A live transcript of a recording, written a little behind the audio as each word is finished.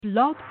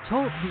Blog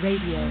Talk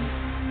Radio.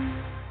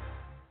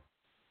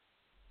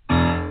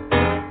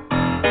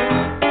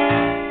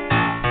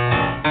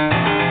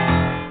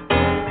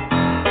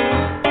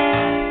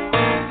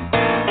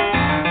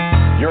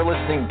 You're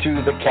listening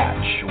to The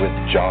Catch with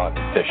John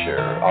Fisher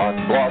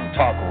on Blog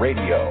Talk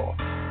Radio,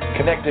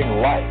 connecting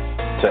life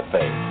to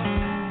faith.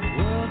 The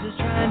world is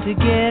trying to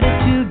get it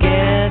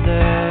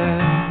together,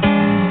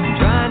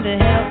 trying to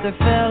help their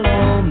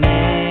fellow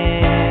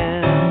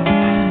man,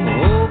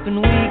 hoping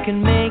we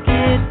can make it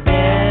better.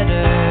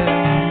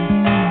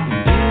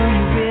 Do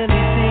you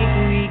really think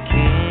we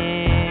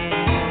can?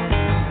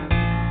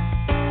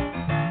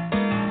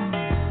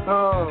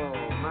 Oh,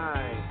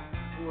 my.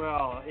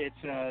 Well,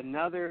 it's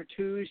another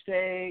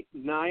Tuesday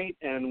night,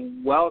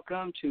 and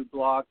welcome to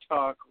Blog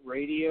Talk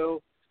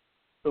Radio.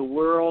 The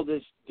world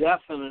is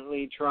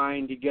definitely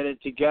trying to get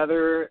it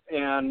together,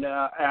 and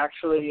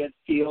actually it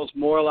feels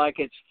more like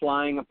it's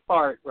flying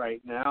apart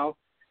right now,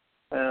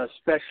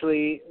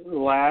 especially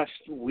last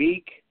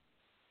week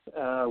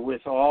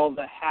with all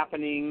the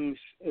happenings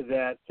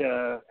that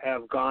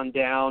have gone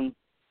down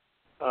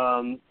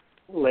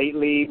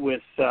lately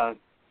with,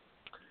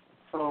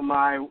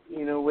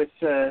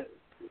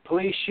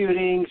 police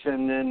shootings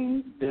and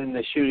then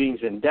the shootings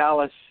in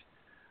Dallas.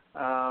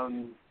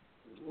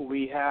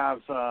 We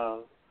have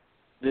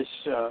this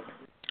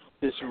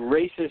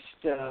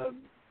racist,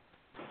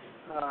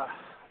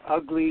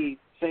 ugly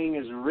thing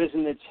has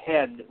risen its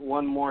head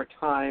one more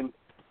time,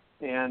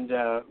 and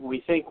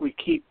we think we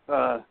keep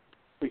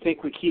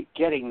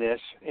getting this,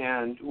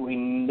 and we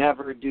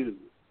never do.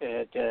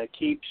 It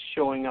keeps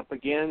showing up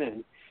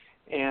again,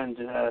 and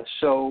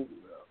so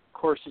of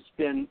course it's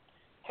been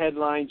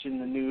headlines in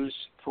the news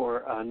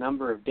for a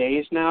number of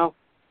days now,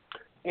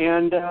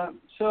 and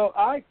so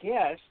our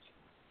guest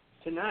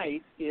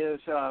tonight is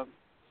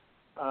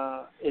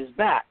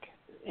back,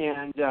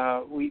 and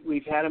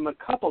we've had him a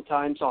couple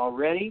times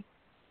already,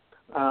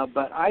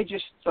 but I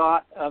just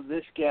thought of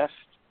this guest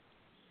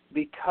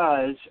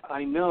because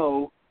I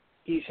know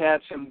he's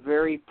had some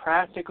very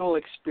practical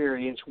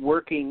experience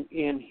working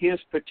in his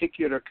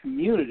particular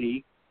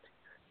community,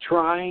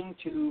 trying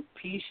to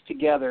piece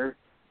together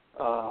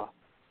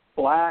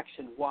blacks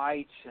and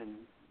whites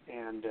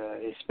and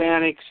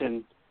Hispanics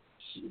and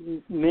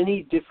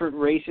many different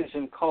races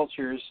and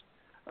cultures.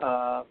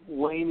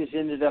 Wayne has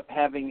ended up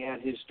having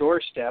at his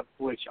doorstep,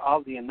 which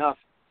oddly enough,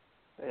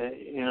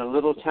 in a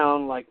little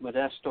town like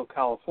Modesto,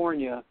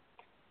 California,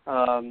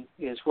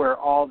 is where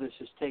all this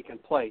has taken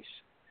place.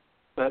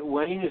 But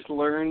Wayne has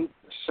learned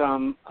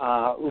some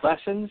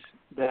lessons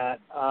that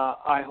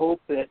I hope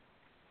that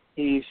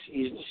he's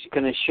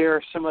going to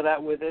share some of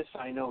that with us.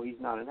 I know he's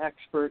not an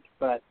expert,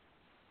 but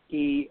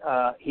he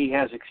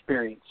has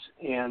experience,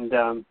 and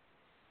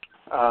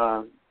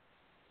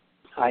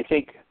I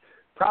think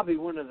probably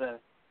one of the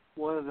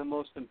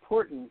most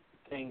important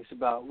things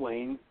about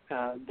Wayne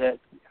that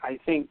I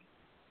think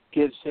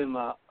gives him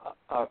a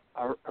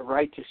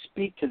right to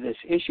speak to this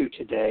issue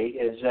today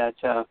is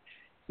that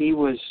he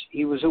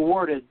was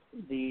awarded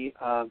the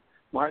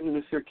Martin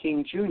Luther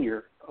King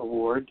Jr.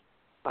 Award,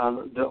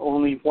 the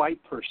only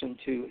white person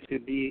to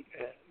be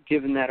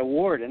given that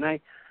award. And I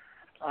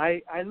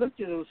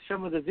looked at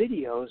some of the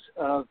videos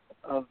of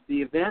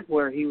the event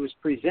where he was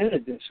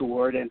presented this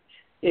award, and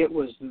it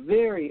was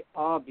very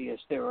obvious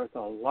there was a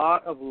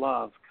lot of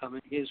love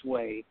coming his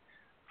way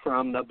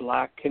from the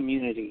black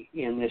community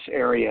in this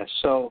area.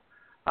 So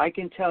I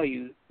can tell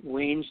you,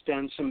 Wayne's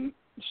done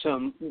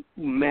some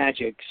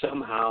magic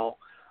somehow.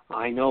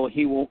 I know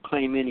he won't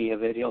claim any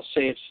of it. He'll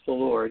say it's the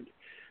Lord,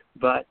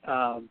 but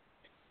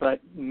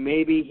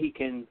maybe he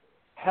can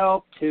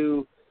help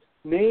to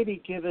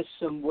maybe give us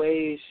some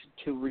ways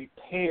to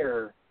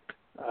repair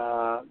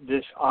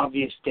this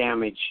obvious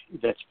damage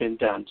that's been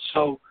done.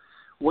 So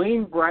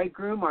Wayne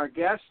Bridegroom, our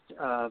guest,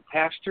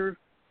 pastor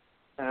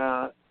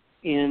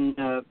in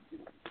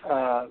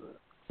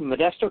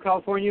Modesto,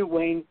 California.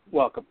 Wayne,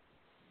 welcome.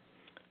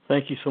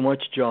 Thank you so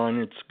much, John.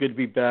 It's good to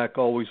be back.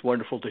 Always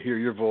wonderful to hear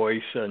your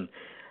voice, and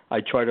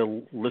I try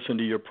to listen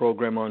to your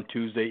program on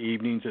Tuesday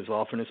evenings as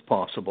often as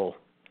possible.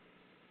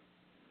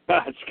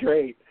 That's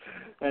great.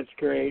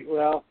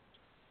 Well,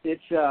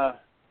 it's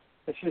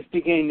just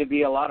beginning to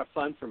be a lot of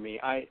fun for me.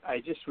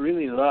 I just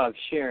really love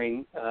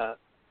sharing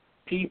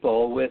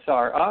people with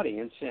our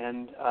audience,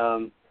 and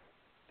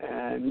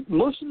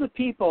most of the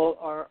people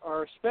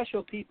are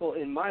special people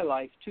in my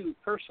life too,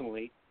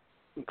 personally.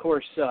 Of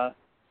course, a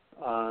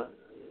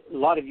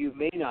lot of you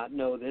may not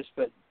know this,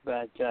 but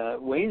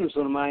Wayne was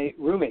one of my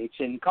roommates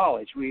in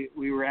college. We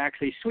were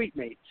actually suite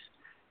mates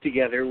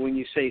together. When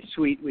you say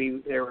suite,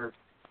 there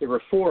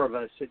were four of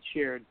us that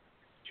shared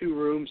 2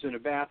 rooms and a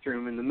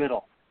bathroom in the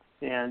middle,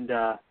 and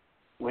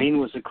Wayne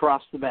was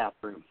across the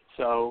bathroom.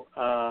 So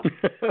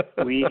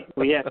we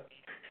had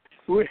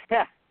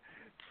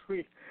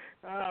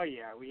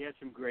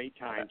some great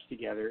times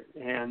together,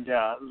 and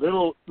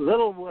little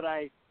would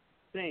I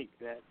think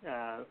that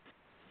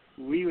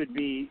we would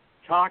be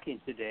talking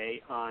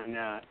today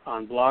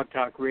on Blog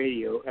Talk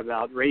Radio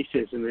about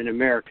racism in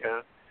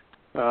America.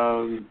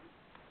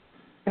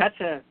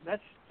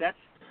 That's That's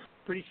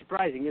pretty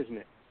surprising, isn't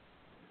it?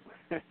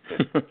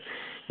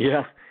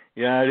 Yeah,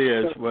 it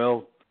is.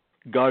 Well,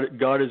 God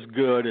is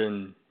good,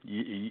 and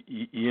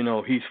you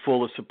know He's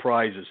full of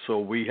surprises. So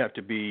we have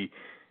to be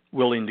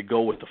willing to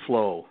go with the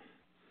flow.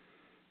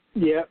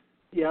 Yep.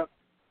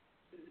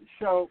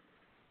 So,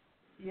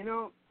 you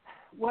know,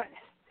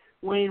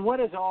 Wayne? What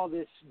is all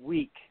this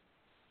week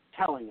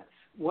telling us?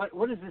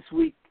 What is this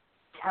week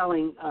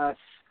telling us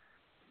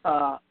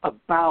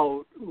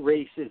about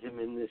racism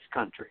in this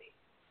country?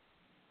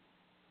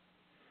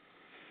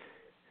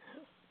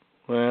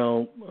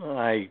 Well,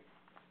 I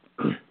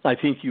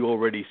think you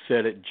already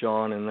said it,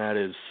 John, and that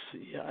is,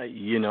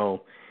 you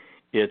know,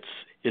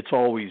 it's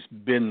always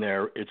been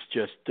there. It's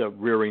just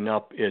rearing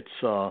up its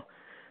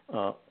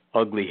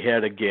ugly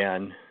head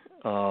again.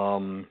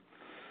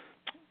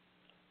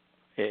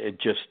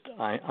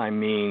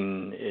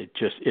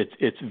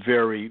 It's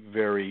very,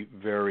 very,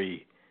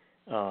 very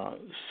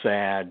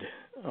sad.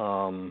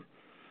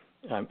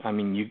 I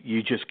mean,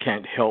 you just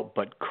can't help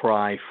but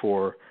cry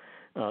for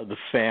the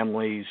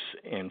families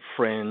and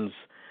friends,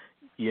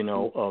 you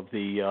know, of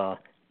the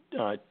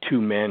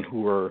two men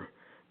who were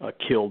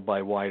killed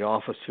by white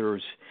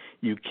officers.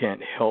 You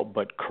can't help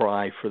but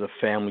cry for the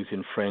families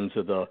and friends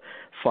of the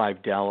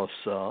 5 Dallas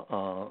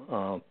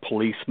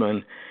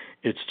policemen.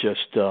 It's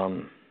just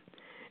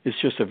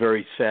a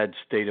very sad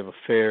state of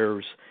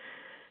affairs.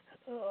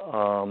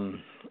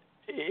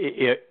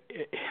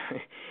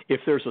 If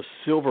there's a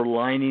silver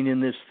lining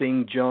in this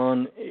thing,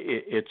 John,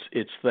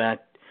 it's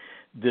that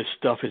this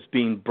stuff is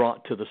being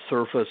brought to the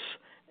surface,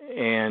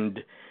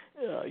 and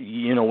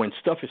you know, when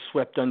stuff is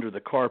swept under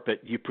the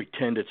carpet, you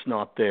pretend it's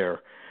not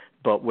there.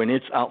 But when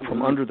it's out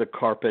from under the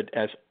carpet,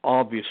 as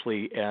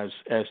obviously as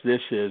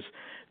this is,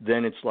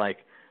 then it's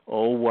like,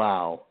 oh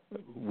wow,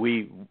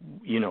 we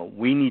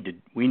need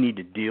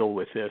to deal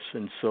with this.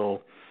 And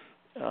so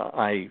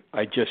I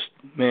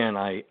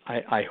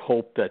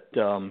hope that.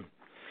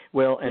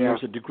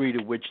 There's a degree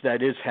to which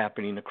that is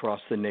happening across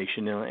the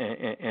nation,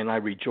 and I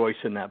rejoice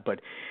in that.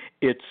 But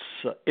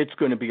it's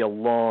going to be a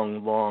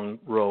long, long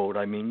road.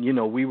 I mean, you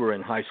know, we were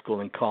in high school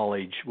and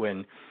college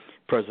when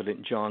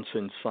President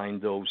Johnson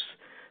signed those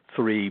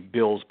 3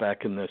 bills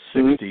back in the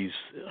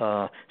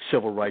 60s,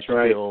 Civil Rights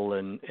Bill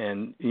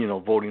and you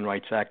know, Voting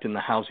Rights Act and the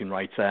Housing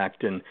Rights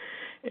Act, and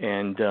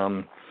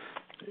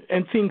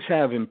things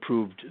have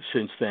improved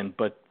since then.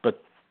 But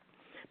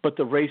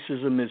the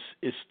racism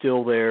is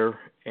still there,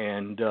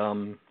 and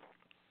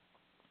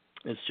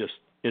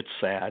it's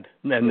sad,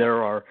 and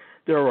there are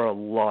a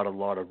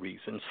lot of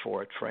reasons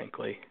for it,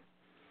 frankly.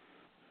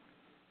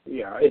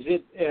 Yeah, is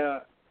it?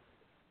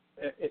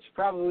 It's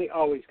probably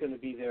always going to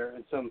be there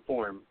in some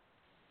form,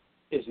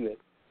 isn't it,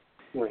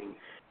 Wayne?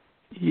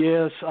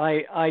 Yes,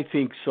 I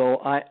think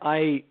so.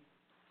 I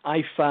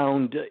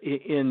found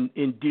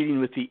in dealing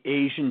with the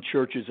Asian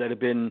churches that have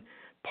been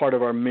part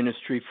of our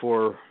ministry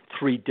for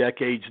 3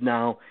 decades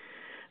now,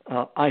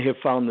 I have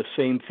found the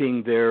same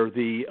thing there.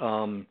 The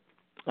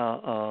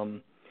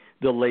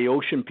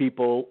Laotian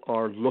people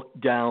are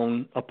looked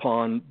down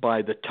upon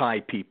by the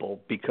Thai people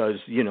because,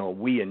 you know,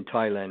 we in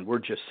Thailand, we're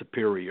just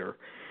superior.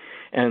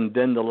 And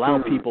then the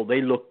Lao people,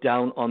 they look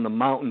down on the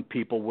mountain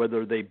people,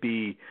 whether they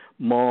be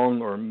Hmong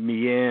or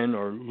Mien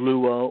or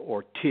Lua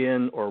or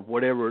Tin or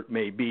whatever it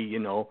may be, you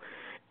know.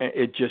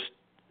 It just,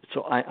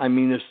 so I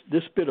mean,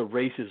 this bit of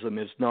racism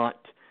is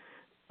not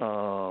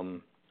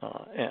an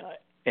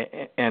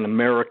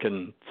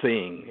American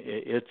thing.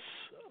 It's,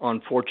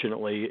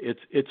 unfortunately,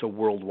 it's a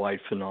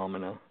worldwide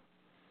phenomena.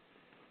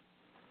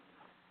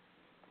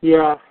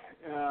 Yeah,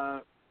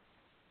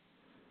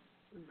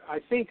 I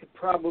think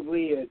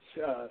probably it's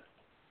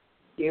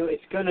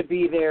it's going to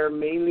be there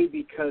mainly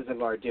because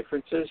of our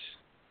differences,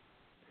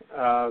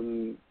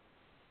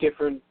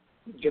 different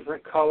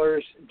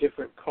colors,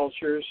 different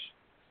cultures,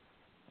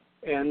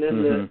 and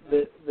then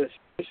the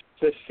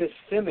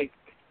systemic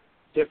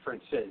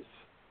differences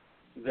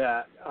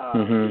that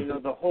you know,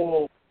 the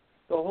whole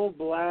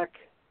black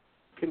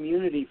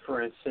community,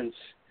 for instance,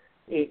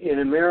 in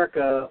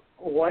America,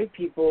 white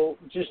people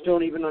just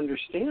don't even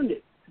understand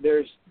it.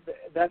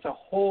 That's a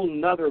whole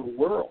nother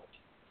world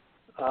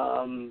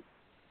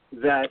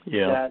that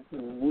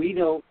we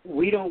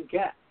don't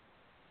get,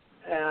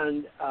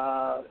 and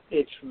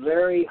it's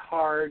very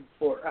hard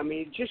for. I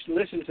mean, just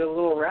listen to a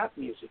little rap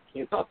music,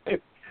 you know,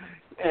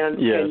 and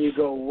you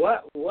go,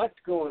 what's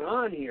going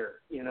on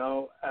here? You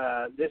know,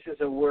 this is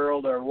a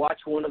world. Or watch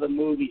one of the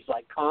movies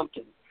like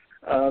Compton.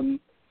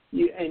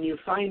 You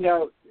find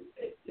out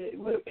it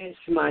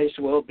might as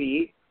well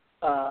be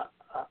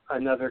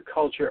another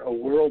culture a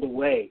world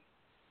away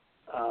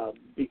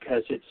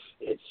because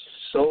it's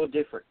so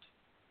different.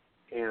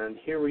 And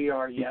here we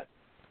are, yet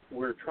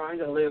we're trying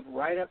to live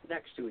right up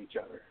next to each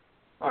other,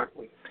 aren't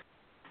we?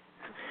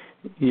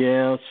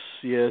 Yes,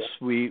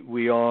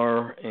 we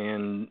are,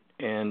 and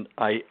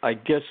I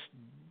guess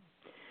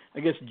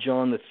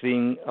John, the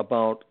thing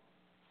about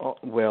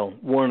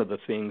one of the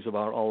things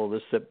about all of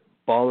this that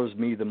bothers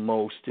me the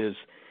most is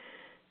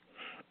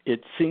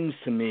it seems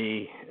to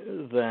me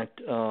that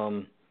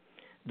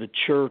the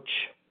church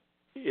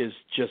is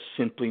just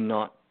simply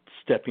not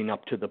stepping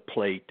up to the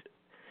plate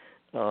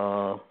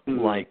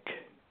like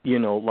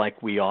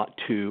we ought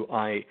to.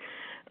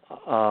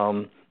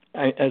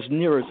 As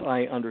near as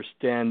I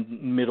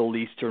understand Middle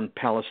Eastern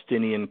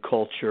Palestinian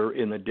culture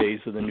in the days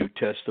of the New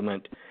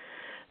Testament,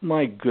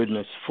 my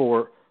goodness,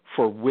 for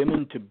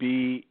women to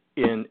be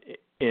in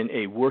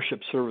a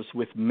worship service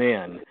with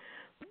men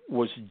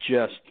was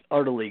just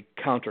utterly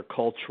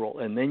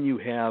countercultural. And then you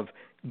have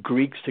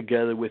Greeks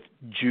together with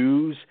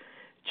Jews.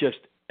 Just,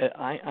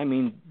 I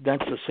mean,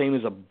 that's the same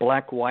as a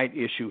black-white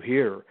issue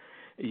here.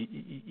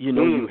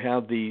 You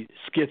have the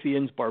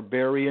Scythians,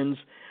 barbarians.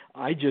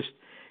 I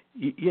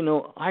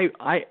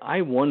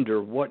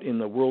wonder what in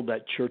the world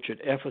that church at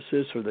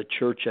Ephesus or the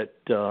church at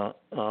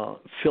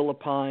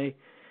Philippi,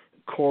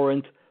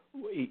 Corinth,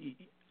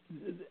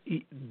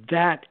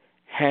 that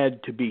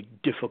had to be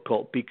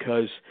difficult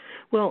because,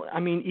 well, I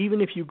mean, even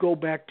if you go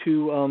back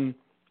to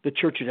the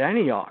church at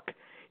Antioch,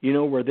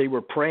 where they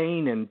were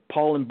praying and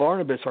Paul and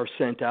Barnabas are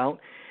sent out,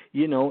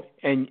 and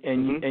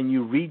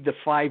you read the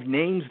 5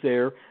 names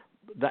there,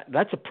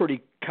 that's a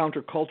pretty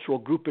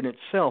countercultural group in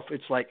itself.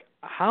 It's like,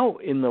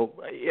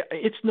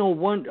 it's no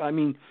wonder. I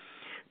mean,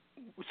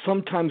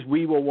 sometimes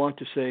we will want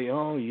to say,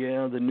 oh,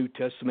 yeah, the New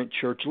Testament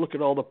church, look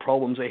at all the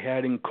problems they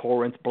had in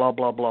Corinth, blah,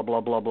 blah, blah,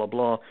 blah, blah, blah,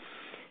 blah.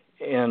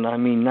 And, I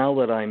mean, now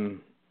that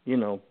I'm,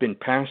 been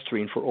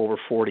pastoring for over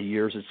 40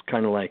 years, it's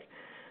kind of like,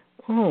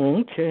 oh,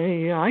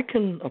 okay, yeah, I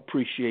can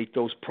appreciate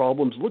those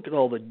problems. Look at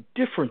all the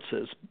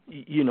differences,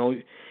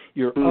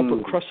 your upper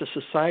crust of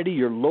society,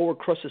 your lower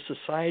crust of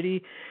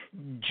society,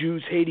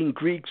 Jews hating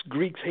Greeks,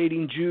 Greeks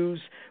hating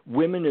Jews,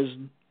 women is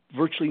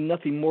virtually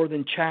nothing more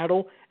than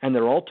chattel, and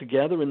they're all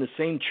together in the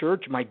same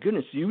church. My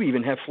goodness, you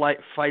even have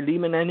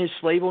Philemon and his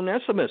slave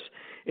Onesimus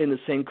in the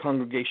same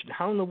congregation.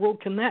 How in the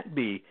world can that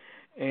be?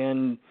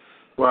 And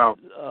wow.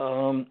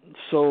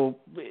 So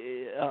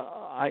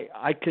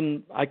I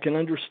can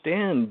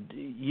understand,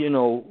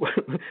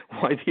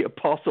 why the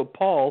Apostle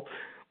Paul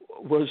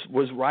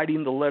was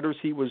writing the letters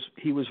he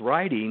was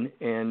writing,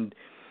 and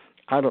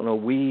I don't know,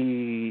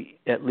 we,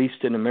 at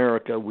least in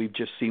America, we've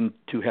just seemed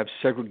to have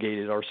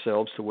segregated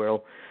ourselves to,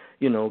 well,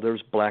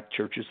 there's black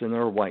churches and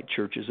there are white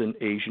churches and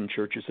Asian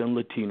churches and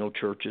Latino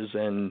churches,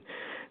 and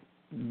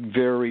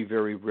very,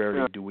 very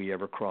rarely do we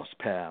ever cross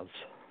paths.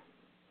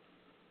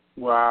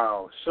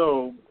 Wow.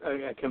 So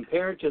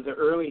compared to the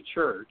early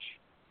church,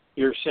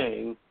 you're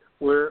saying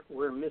we're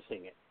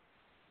missing it.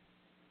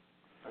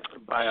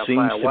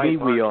 Seems to me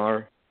we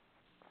are.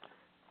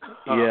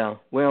 Yeah.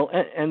 Well,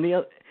 and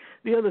the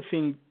other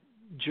thing,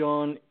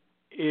 John,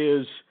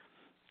 is,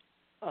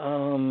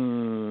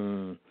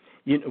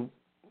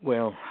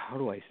 well,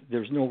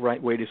 there's no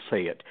right way to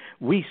say it.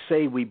 We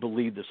say we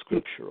believe the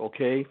Scripture,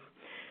 okay?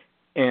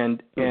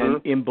 And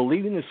in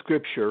believing the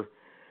Scripture,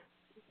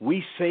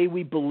 we say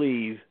we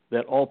believe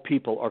that all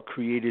people are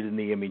created in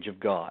the image of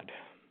God.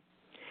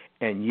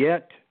 And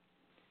yet,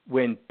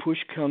 when push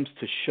comes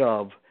to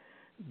shove,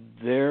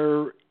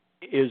 there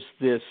is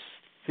this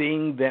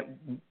thing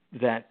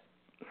that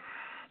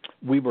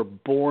we were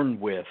born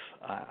with,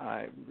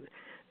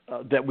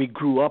 that we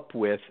grew up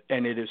with,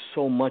 and it is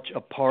so much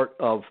a part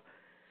of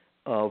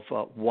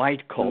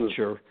white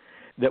culture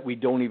that we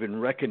don't even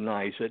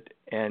recognize it,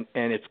 and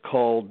it's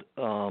called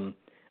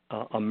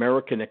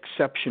American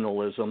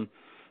exceptionalism,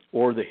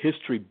 or the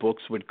history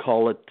books would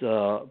call it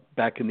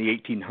back in the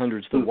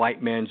 1800s the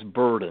white man's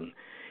burden.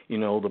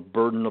 The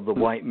burden of the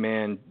white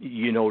man,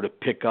 to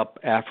pick up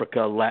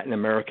Africa, Latin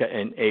America,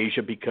 and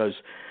Asia because,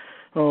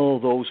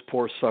 those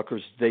poor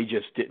suckers, they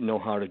just didn't know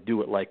how to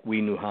do it like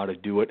we knew how to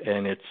do it.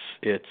 And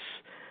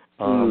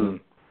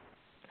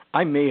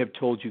I may have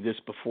told you this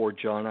before,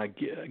 John. I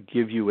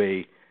give you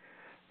a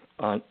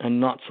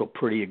not so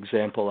pretty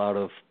example out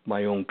of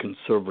my own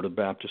conservative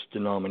Baptist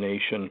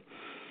denomination.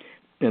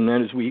 And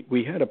that is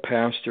we had a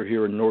pastor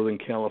here in Northern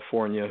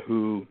California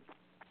who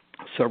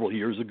several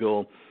years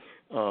ago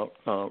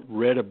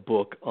read a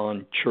book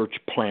on church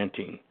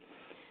planting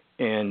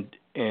and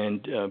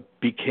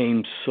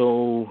became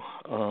so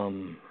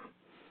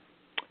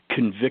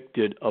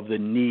convicted of the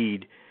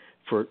need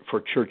for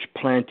church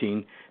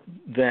planting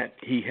that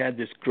he had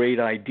this great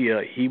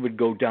idea. He would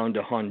go down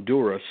to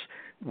Honduras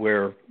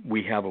where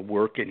we have a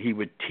work, and he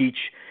would teach,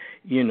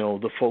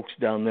 the folks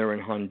down there in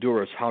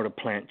Honduras how to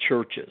plant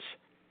churches.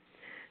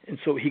 And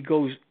so he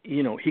goes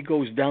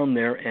down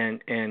there,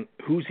 and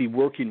who's he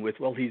working with?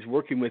 Well, he's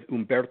working with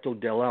Humberto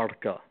del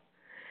Arca.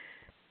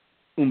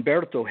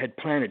 Humberto had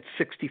planted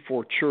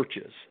 64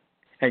 churches,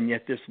 and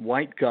yet this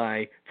white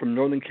guy from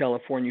Northern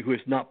California who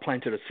has not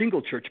planted a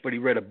single church, but he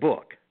read a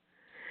book,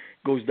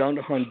 goes down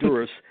to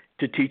Honduras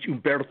to teach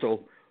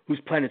Humberto, who's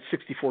planted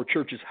 64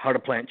 churches, how to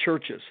plant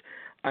churches.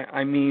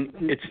 I mean,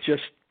 it's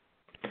just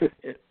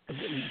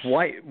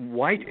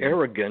white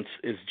arrogance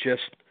is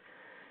just.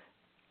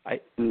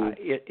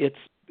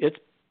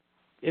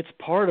 It's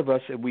part of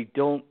us, and we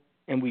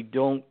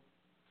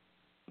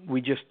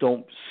just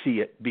don't see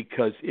it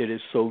because it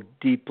is so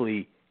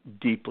deeply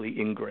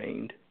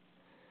ingrained.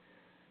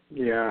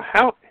 Yeah.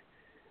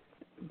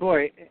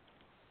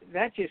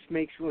 that just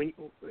makes when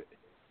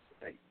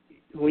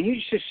you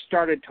just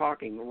started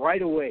talking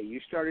right away, you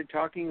started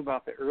talking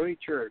about the early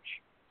church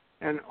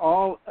and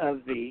all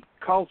of the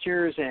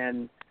cultures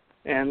and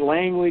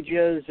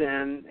languages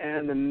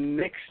and the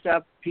mixed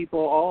up people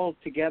all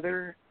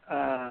together.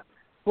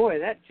 Boy,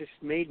 that just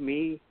made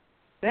me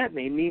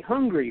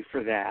hungry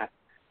for that.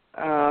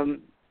 How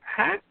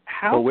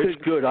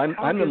it's good.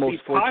 I'm the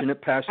most fortunate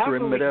pastor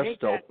in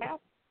Modesto.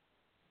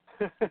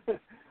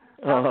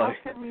 How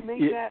can we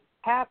make that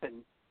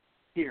happen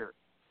here?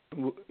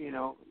 You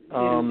know,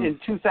 in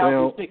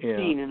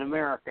 2016 in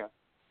America.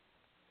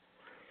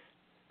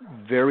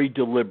 Very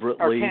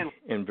deliberately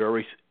and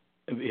very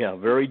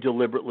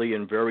deliberately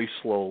and very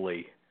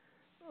slowly.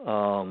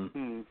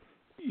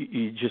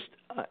 You just,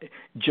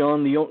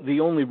 John, the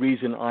only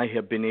reason I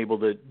have been able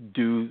to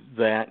do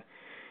that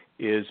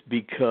is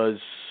because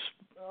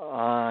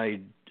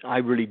I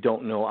really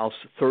don't know.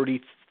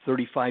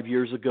 35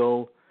 years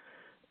ago,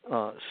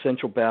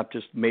 Central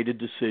Baptist made a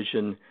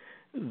decision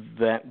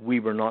that we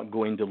were not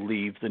going to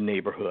leave the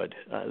neighborhood.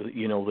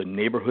 The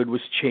neighborhood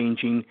was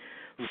changing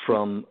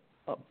from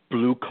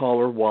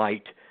blue-collar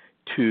white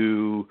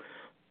to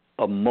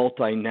a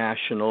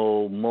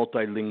multinational,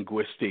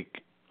 multilinguistic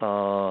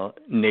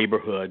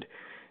neighborhood.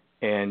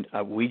 And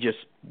we just,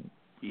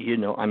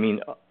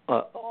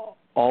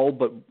 all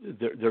but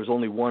there's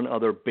only one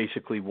other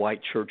basically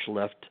white church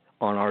left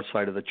on our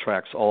side of the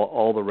tracks.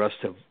 All the rest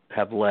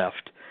have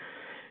left.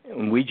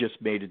 And we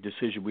just made a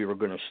decision we were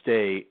going to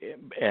stay.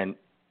 And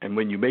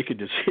when you make a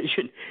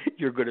decision,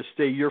 you're going to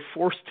stay. You're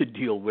forced to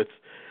deal with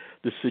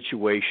the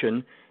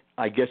situation,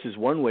 I guess, is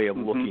one way of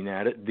looking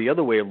at it. The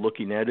other way of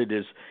looking at it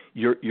is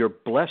you're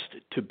blessed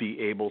to be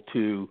able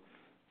to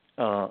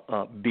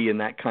be in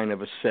that kind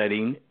of a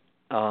setting,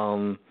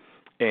 and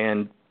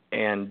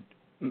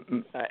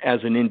as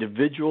an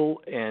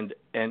individual and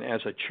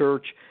as a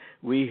church,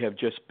 we have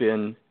just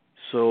been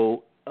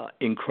so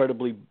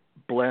incredibly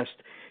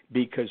blessed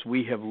because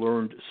we have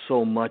learned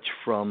so much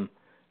from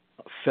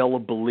fellow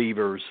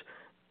believers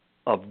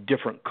of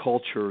different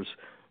cultures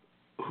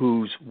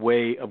whose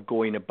way of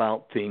going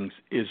about things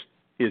is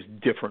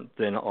different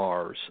than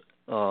ours.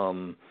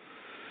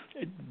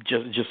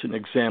 Just an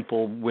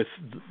example with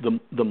the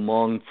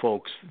Hmong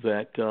folks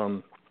that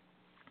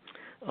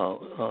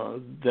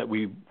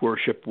we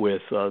worship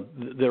with.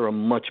 They're a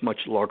much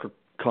larger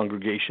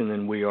congregation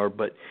than we are,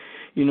 but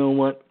you know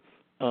what?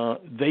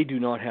 They do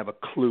not have a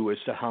clue as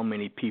to how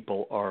many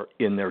people are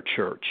in their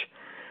church,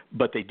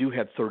 but they do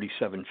have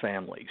 37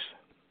 families.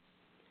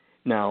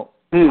 Now,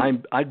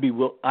 I'd be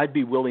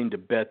willing to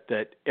bet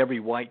that every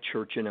white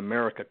church in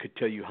America could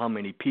tell you how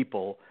many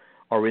people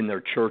are in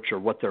their church or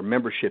what their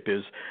membership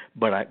is,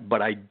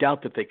 but I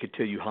doubt that they could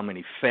tell you how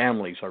many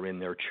families are in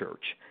their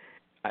church.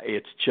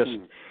 It's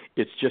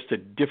just a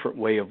different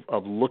way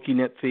of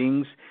looking at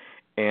things,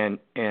 and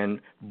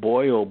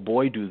boy, oh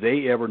boy, do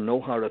they ever know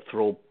how to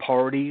throw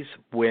parties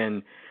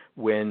when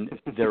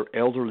their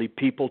elderly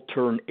people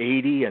turn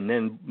 80. And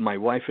then my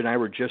wife and I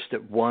were just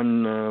at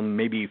one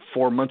maybe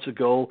 4 months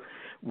ago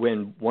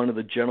when one of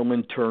the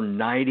gentlemen turned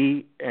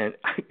 90, and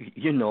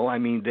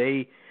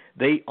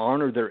they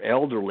honor their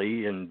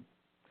elderly, and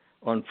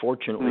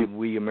unfortunately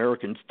we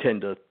Americans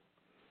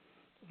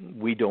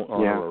we don't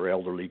honor our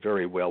elderly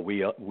very well.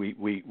 We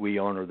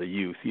honor the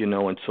youth,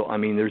 and so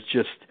there's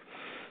just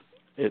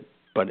it,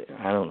 but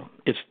I don't know.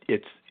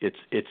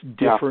 It's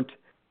different,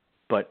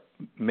 but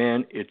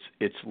man,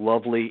 it's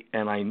lovely,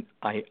 and I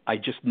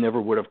just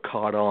never would have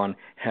caught on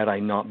had I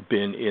not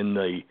been in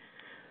the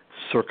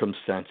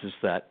circumstances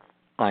that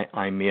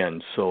I'm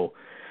in. So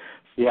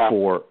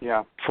for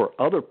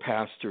other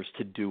pastors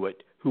to do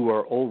it who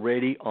are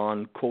already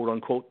on quote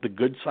unquote the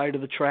good side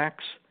of the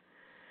tracks,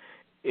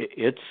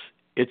 it's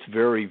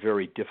very,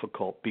 very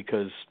difficult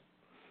because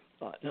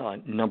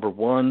number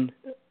one,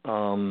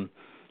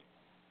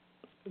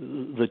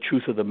 the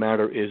truth of the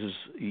matter is,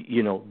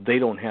 they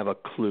don't have a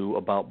clue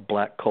about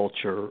black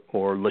culture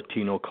or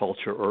Latino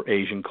culture or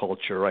Asian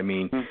culture.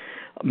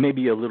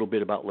 Maybe a little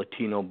bit about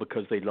Latino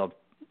because they love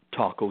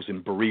tacos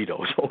and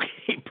burritos,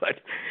 okay, but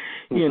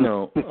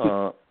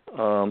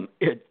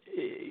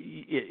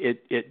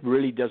it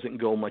really doesn't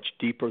go much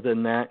deeper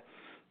than that.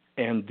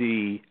 And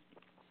the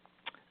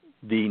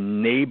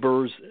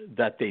neighbors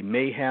that they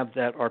may have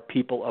that are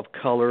people of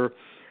color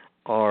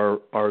are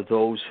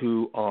those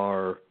who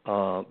are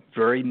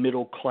very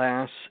middle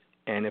class,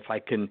 and if I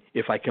can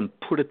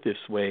put it this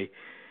way,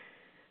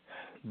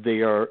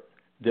 they're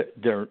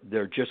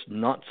just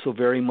not so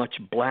very much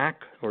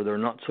black, or they're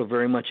not so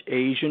very much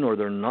Asian, or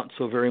they're not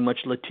so very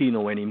much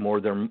Latino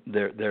anymore. They're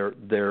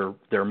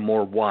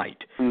more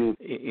white.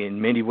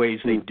 In many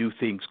ways, they do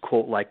things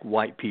quote like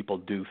white people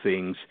do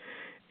things,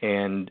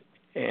 and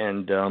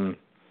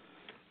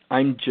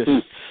I'm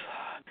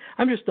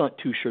just not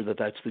too sure that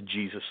that's the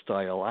Jesus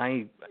style.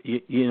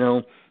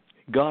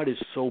 God is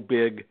so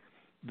big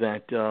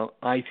that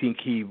I think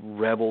He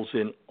revels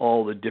in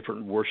all the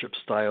different worship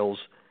styles,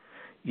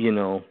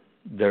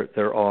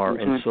 there are.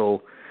 And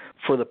so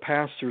for the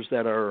pastors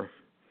that are,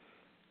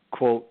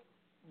 quote,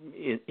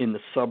 in the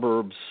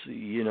suburbs,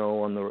 in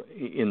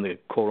the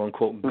quote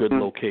unquote good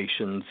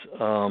locations,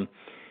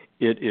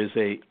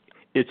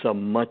 it's a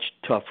much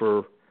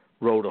tougher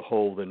road to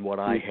hoe than what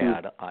I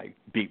had.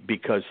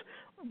 Because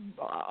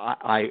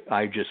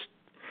I just,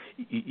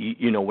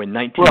 when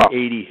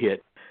 1980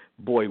 hit,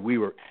 boy, we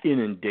were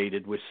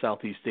inundated with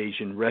Southeast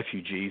Asian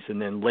refugees,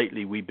 and then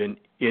lately we've been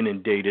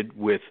inundated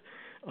with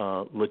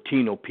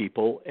Latino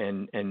people,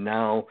 and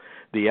now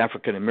the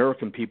African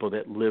American people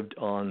that lived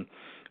on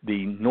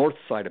the north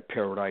side of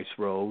Paradise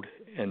Road,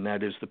 and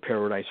that is the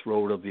Paradise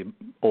Road of the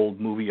old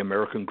movie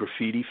American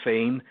Graffiti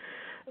fame.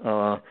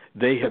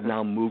 They have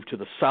now moved to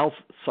the south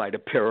side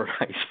of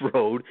Paradise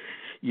Road,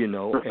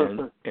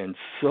 and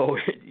so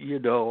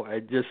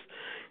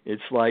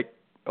it's like,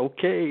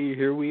 okay,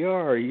 here we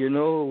are,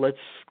 let's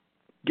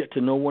get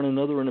to know one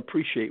another and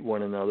appreciate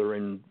one another,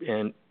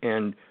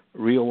 and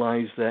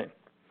realize that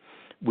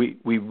we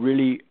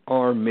really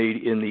are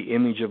made in the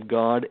image of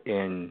God,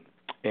 and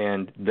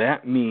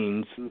that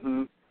means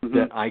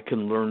that I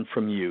can learn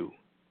from you.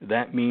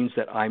 That means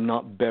that I'm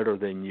not better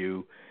than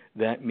you.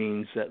 That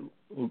means that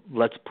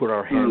let's put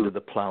our hand to the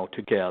plow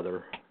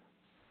together.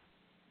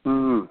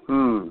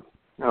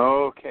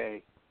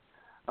 Okay.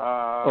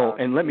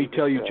 And let me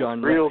tell you,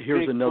 John,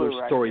 here's another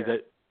story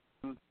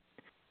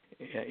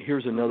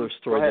here's another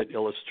story that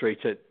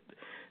illustrates it.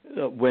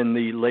 When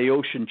the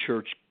Laotian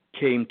Church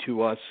came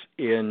to us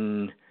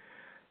in,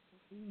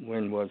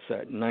 when was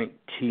that?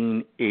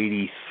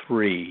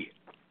 1983.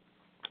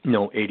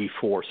 No,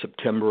 84,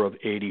 September of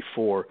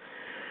 84.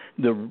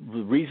 The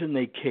reason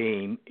they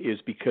came is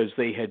because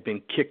they had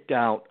been kicked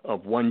out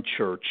of one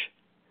church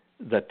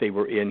that they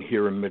were in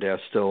here in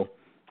Modesto,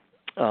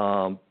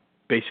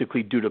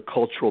 basically due to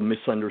cultural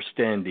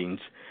misunderstandings.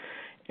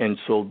 And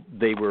so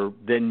they were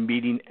then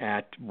meeting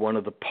at one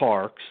of the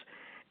parks,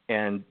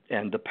 and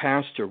the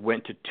pastor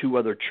went to two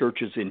other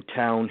churches in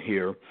town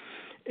here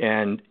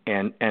and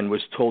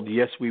was told,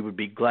 yes, we would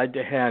be glad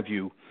to have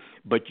you,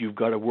 but you've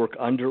got to work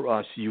under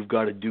us. You've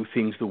got to do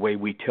things the way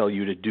we tell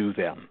you to do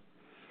them.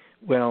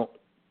 Well,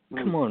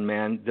 come on,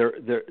 man.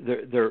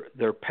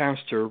 Their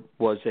pastor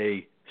was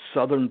a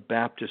Southern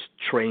Baptist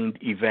trained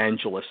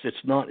evangelist.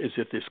 It's not as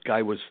if this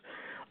guy was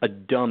a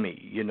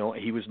dummy,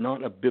 he was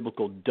not a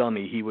biblical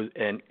dummy. He was,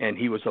 and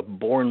he was a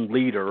born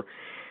leader.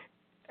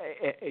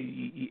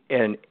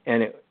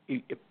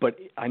 But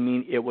I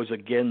mean, it was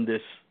again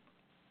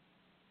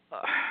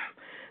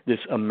this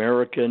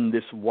American,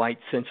 this white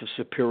sense of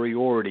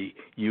superiority.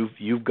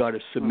 You've got to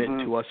submit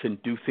to us and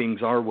do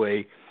things our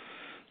way.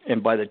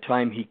 And by the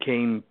time he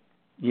came,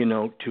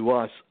 to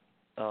us,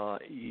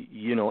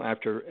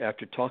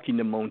 after talking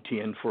to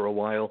Montien for a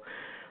while,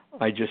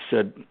 I just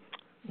said,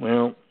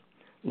 well,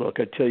 look,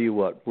 I tell you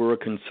what, we're a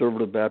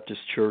conservative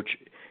Baptist church.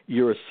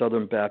 You're a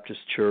Southern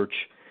Baptist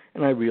church,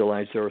 and I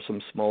realize there are some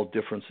small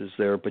differences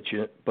there, but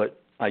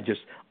I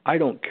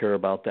don't care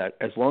about that.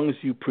 As long as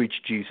you preach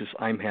Jesus,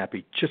 I'm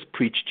happy. Just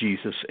preach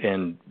Jesus,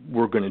 and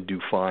we're going to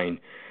do fine.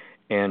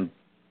 And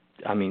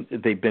I mean,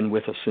 they've been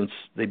with us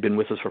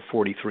for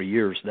 43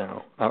 years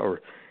now,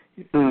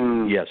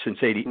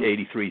 since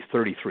 83,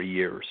 33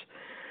 years,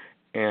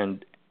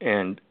 and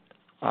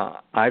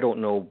I don't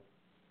know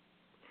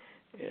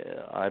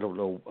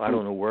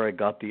where I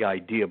got the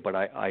idea, but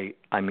I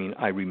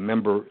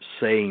remember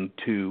saying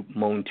to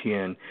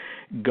Montien,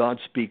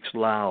 God speaks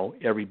Lao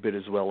every bit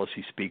as well as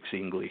he speaks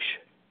English.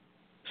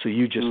 So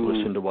you just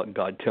listen to what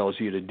God tells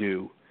you to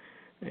do.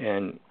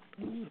 And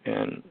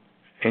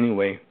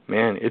anyway,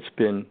 man,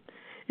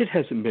 it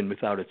hasn't been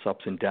without its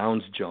ups and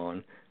downs,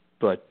 John,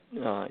 but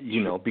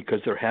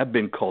because there have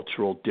been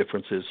cultural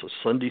differences. So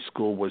Sunday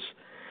school was,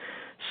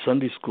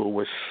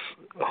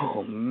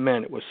 oh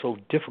man, it was so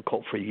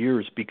difficult for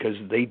years because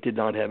they did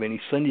not have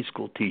any Sunday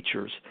school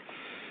teachers.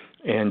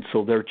 And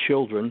so their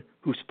children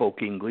who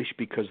spoke English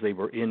because they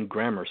were in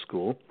grammar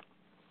school,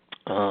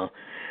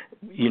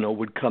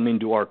 would come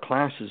into our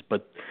classes.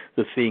 But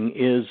the thing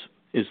is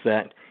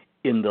that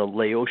in the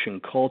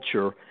Laotian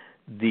culture,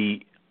 the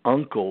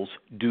uncles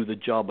do the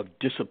job of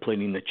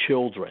disciplining the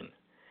children.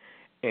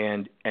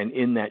 And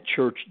in that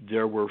church,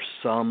 there were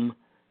some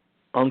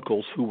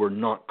uncles who were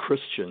not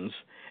Christians,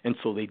 and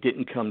so they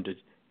didn't come to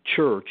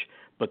church,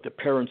 but the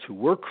parents who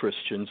were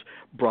Christians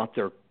brought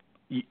their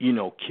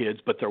kids,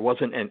 but there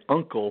wasn't an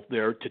uncle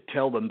there to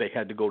tell them they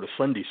had to go to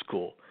Sunday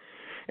school.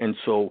 And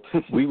so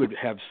we would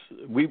have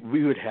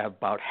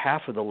about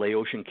half of the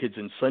Laotian kids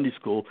in Sunday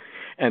school,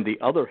 and the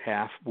other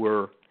half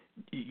were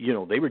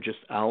they were just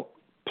out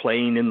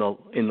playing in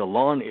the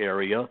lawn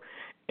area,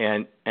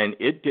 and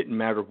it didn't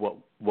matter what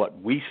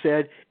we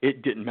said.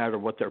 It didn't matter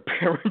what their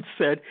parents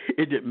said.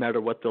 It didn't matter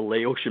what the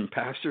Laotian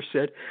pastor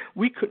said.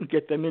 We couldn't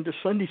get them into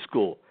Sunday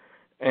school.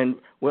 And,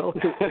 well,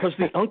 because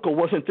the uncle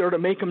wasn't there to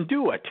make them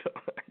do it.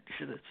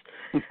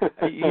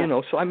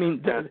 So, I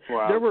mean,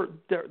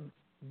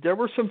 there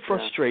were some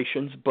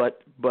frustrations,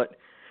 but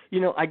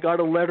I got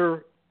a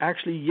letter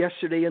actually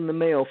yesterday in the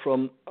mail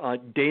from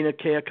Dana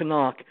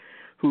Keakanak,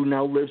 who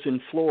now lives in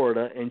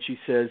Florida, and she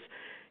says,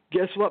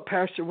 guess what,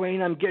 Pastor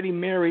Wayne? I'm getting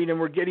married, and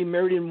we're getting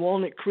married in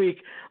Walnut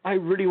Creek. I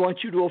really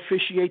want you to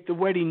officiate the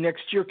wedding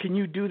next year. Can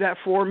you do that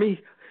for me?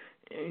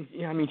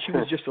 Yeah, I mean, she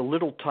was just a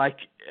little tyke,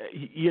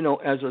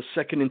 as a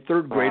second and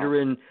third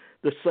grader in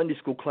the Sunday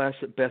school class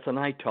that Beth and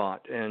I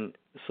taught. And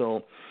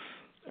so,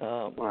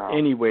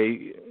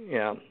 anyway,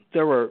 yeah,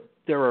 there are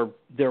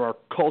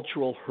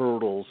cultural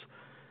hurdles,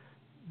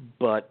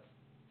 but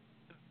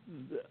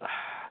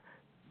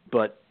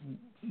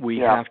we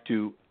have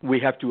to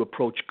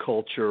approach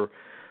culture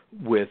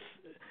with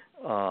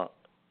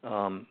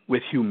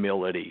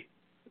humility,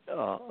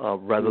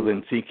 rather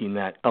than thinking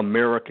that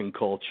American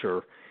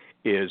culture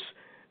is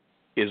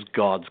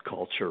God's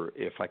culture,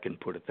 if I can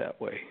put it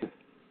that way.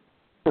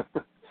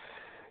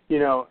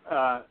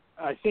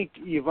 I think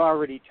you've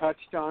already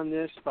touched on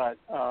this, but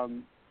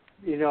the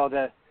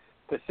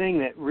thing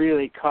that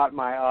really caught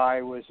my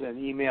eye was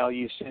an email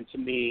you sent to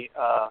me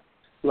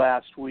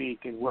last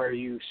week, and where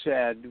you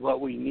said what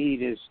we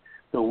need is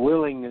the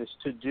willingness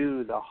to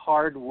do the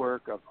hard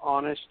work of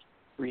honest,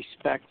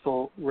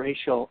 respectful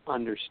racial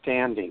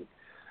understanding.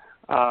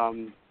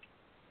 Can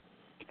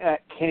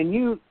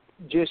you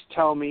just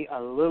tell me a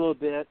little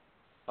bit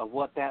of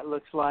what that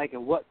looks like,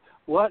 and what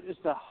is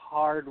the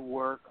hard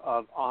work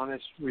of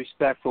honest,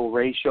 respectful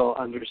racial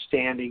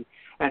understanding,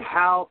 and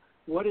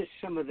what is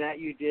some of that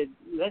you did?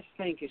 Let's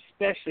think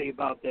especially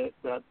about the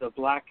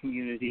black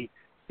community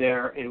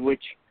there, in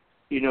which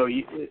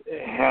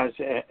has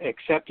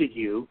accepted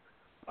you.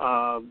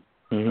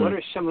 What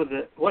are some of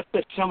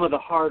the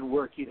hard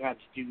work you had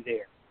to do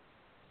there?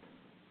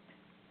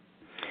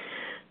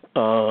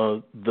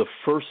 The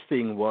first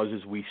thing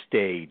is we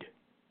stayed.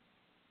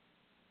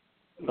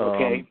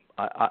 Okay.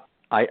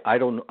 I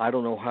don't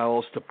know how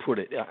else to put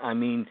it. I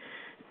mean,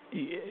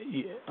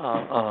 you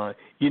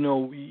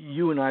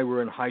and I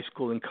were in high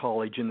school and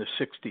college in the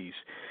 60s,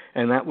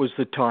 and that was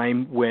the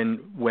time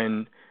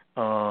when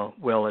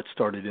it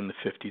started in the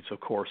 50s, of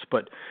course,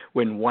 but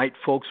when white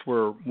folks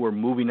were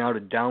moving out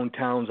of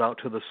downtowns out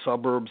to the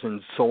suburbs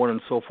and so on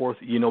and so forth,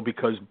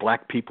 because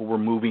black people were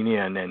moving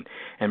in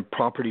and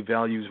property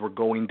values were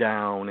going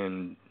down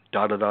and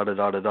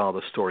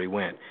the story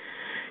went.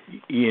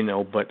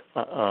 But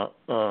a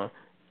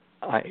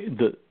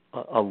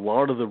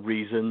lot of the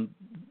reason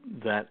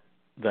that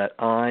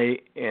I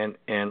and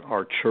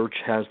our church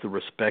has the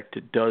respect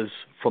it does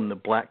from the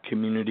black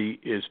community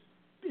is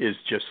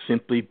just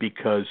simply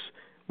because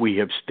we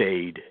have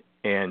stayed,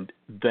 and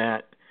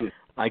that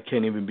I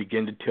can't even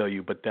begin to tell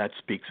you, but that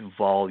speaks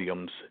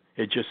volumes.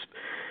 It just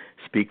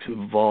speaks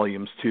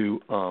volumes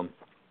to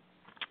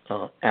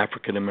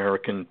African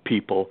American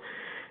people.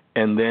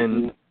 And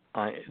then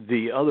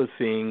the other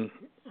thing,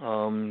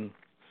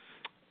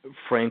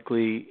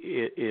 frankly,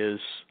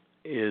 is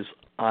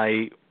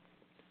I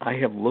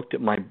have looked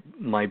at my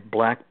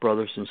black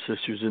brothers and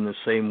sisters in the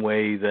same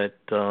way that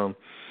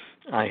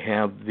I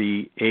have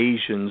the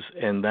Asians,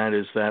 and that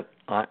is that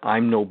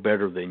I'm no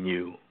better than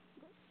you.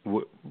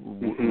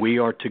 We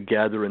are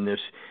together in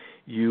this.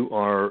 You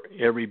are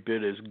every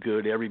bit as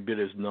good, every bit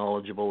as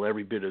knowledgeable,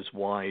 every bit as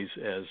wise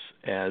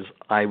as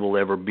I will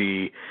ever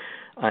be.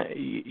 As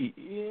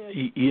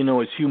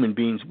human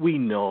beings, we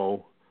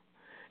know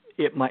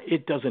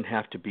it doesn't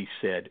have to be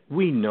said.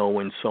 We know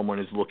when someone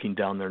is looking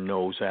down their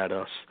nose at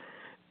us,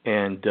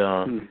 and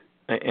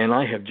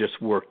I have just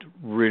worked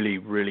really,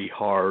 really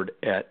hard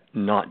at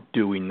not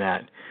doing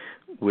that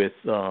with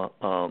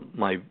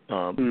my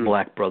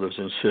black brothers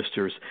and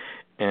sisters.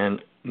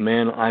 And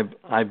man,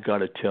 I've got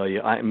to tell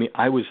you,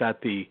 I was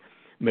at the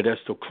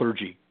Modesto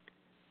clergy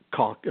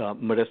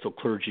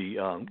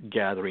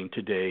gathering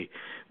today,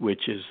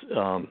 which is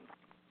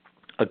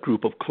a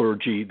group of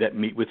clergy that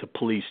meet with the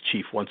police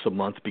chief once a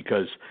month,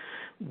 because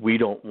we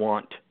don't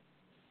want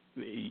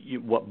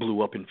what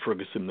blew up in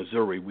Ferguson,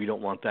 Missouri. We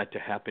don't want that to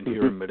happen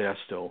here in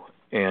Modesto.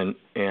 And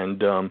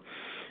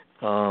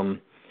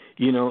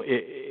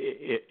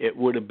it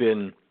would have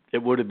been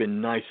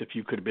nice if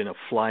you could have been a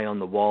fly on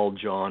the wall,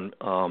 John,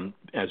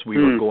 as we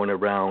were going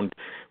around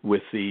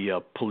with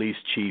the police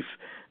chief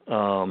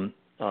talking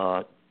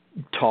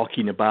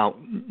about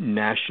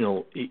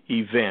national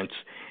events,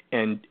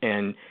 and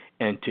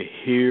to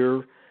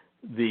hear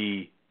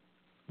the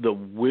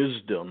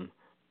wisdom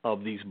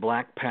of these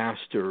black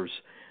pastors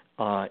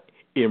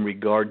in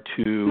regard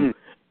to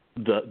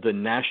the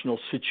national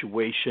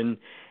situation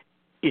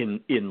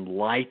in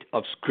light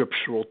of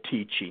scriptural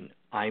teaching.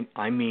 I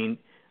mean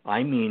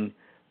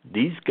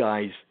these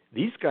guys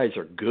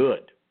are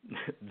good.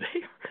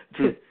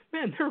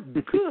 They're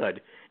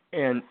good.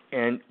 And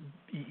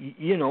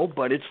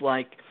but it's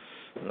like,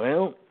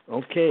 well,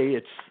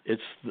 okay,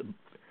 it's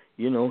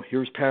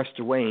here's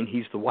Pastor Wayne,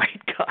 he's the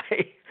white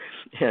guy,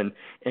 and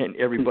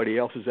everybody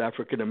else is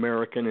African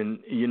American, and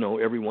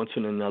every once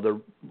in a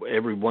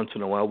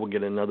while we'll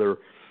get another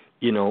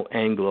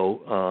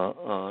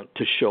Anglo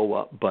to show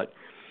up. But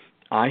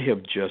I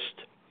have just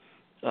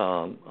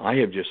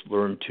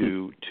learned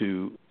to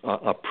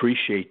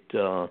appreciate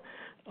their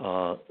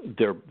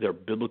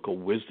biblical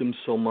wisdom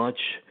so much.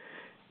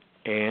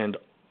 And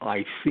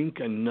I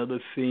think another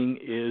thing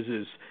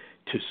is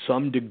to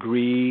some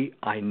degree,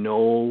 I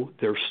know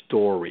their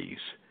stories,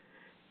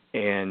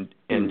 and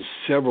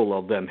several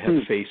of them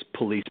have faced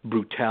police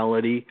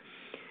brutality,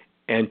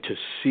 and to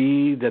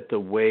see that the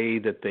way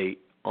that they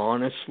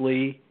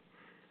honestly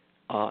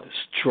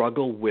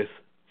struggle with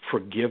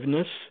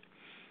forgiveness,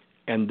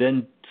 and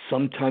then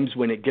sometimes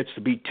when it gets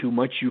to be too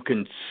much, you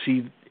can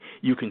see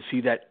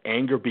that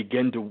anger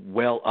begin to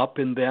well up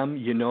in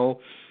them,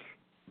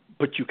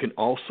 but you can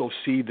also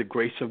see the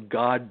grace of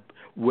God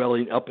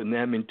welling up in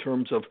them in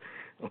terms of,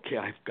 okay,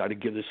 I've got to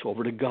give this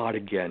over to God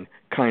again,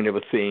 kind of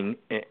a thing.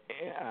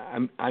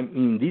 I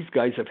mean, these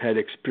guys have had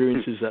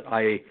experiences that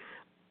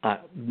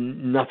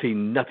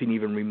nothing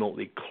even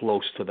remotely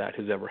close to that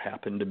has ever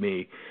happened to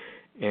me,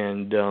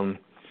 and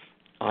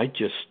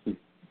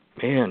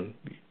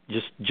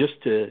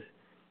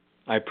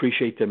I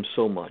appreciate them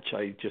so much.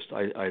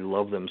 I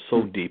love them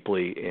so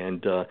deeply,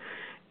 and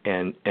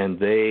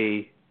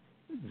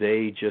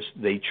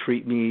they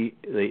treat me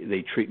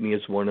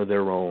as one of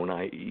their own.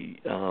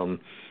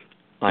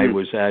 I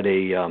was at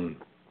a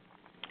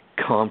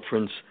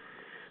conference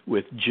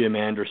with Jim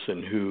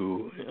Anderson,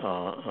 who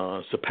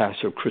is the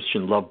pastor of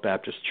Christian Love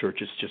Baptist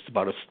Church. It's just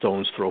about a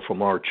stone's throw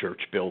from our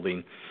church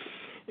building.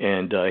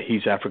 And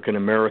he's African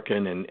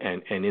American,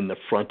 and in the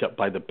front up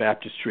by the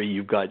baptistry,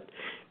 you've got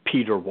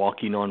Peter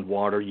walking on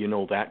water. You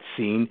know that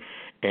scene.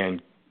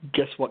 And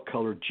guess what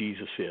color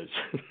Jesus is?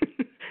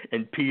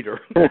 And Peter.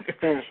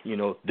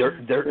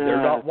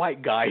 They're not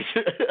white guys.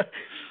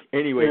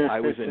 Anyway, I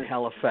was in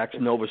Halifax,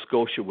 Nova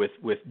Scotia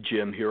with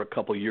Jim here a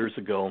couple of years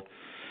ago,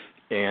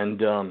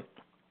 and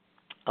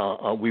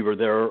we were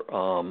there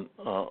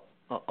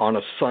on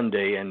a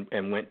Sunday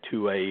and went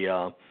to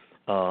a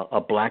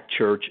black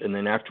church, and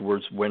then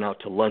afterwards went out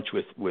to lunch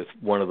with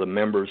one of the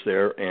members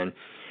there, and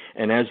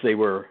as we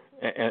were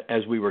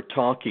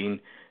talking,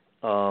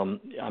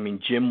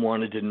 Jim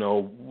wanted to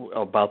know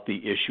about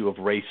the issue of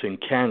race in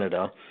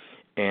Canada,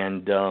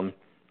 and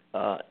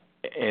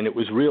it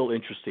was real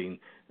interesting.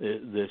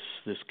 This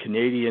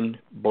Canadian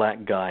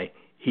black guy,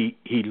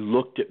 he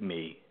looked at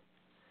me,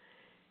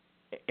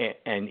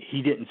 and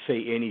he didn't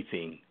say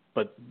anything,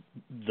 but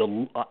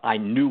I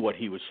knew what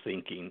he was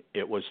thinking.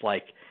 It was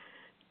like,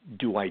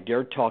 do I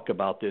dare talk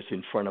about this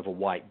in front of a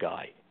white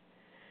guy?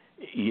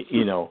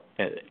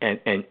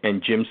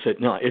 And Jim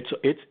said, no,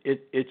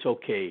 it's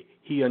okay.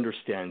 He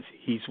understands.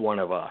 He's one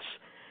of us.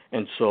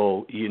 And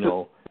so,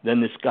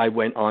 then this guy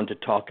went on to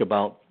talk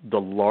about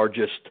the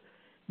largest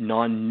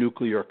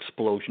non-nuclear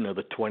explosion of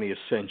the 20th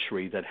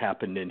century that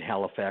happened in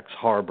Halifax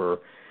Harbor,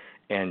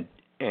 and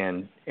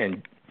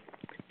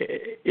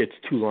it's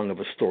too long of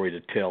a story to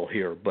tell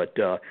here, but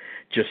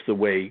just the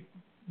way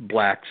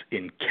blacks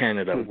in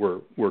Canada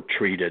were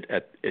treated,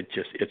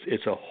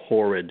 it's a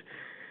horrid,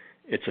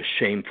 it's a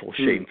shameful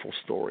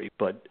story.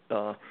 But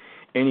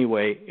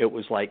anyway, it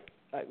was like,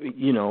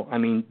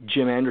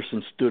 Jim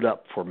Anderson stood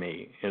up for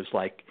me. It's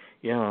like,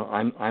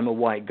 I'm a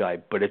white guy,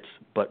 but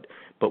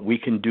we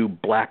can do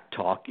black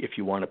talk, if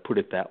you want to put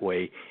it that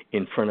way,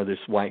 in front of this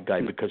white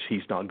guy, because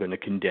he's not going to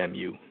condemn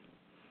you.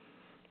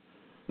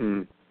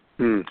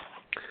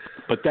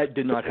 But that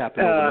did not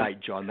happen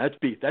overnight, John. That's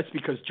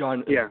because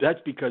John. Yeah.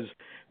 That's because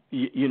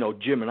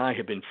Jim and I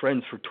have been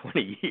friends for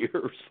 20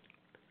 years.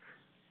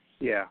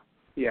 Yeah.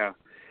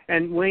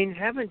 And Wayne,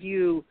 haven't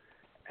you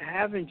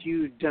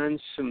done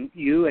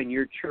you and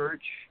your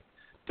church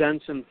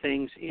done some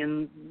things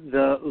in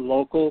the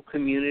local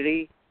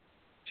community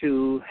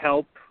to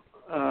help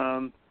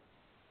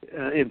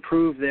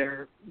improve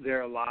their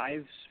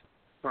lives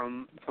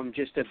from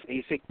just a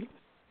basic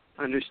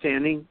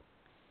understanding?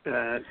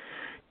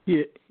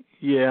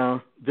 Yeah.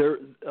 There.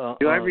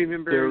 Do I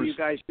remember you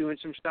guys doing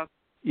some stuff?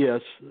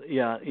 Yes.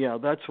 Yeah.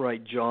 That's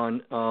right,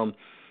 John.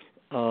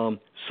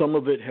 Some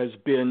of it has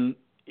been,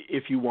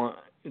 if you want,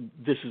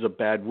 this is a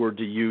bad word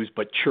to use,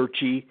 but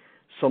churchy.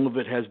 Some of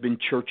it has been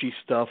churchy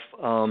stuff.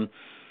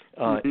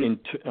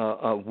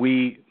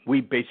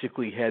 We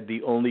basically had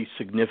the only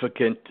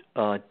significant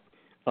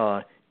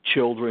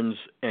children's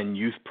and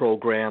youth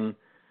program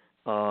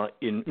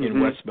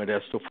in West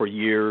Modesto for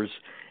years,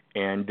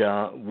 and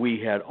we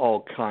had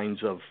all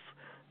kinds of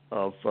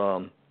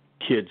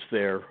kids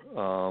there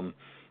of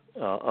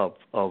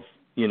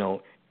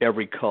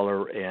every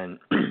color, and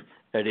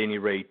at any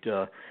rate,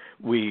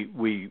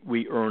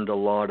 we earned a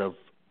lot of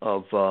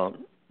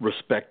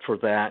respect for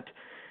that,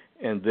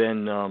 and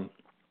then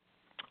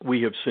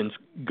we have since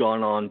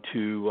gone on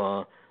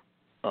to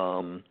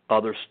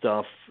other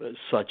stuff,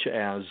 such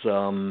as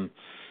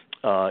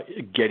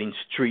getting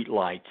street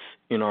lights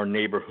in our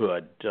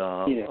neighborhood.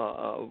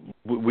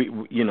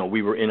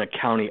 We were in a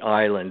county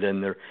island,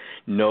 and there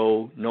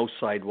no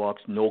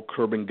sidewalks, no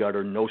curb and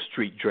gutter, no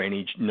street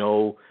drainage,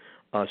 no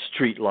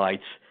street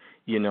lights.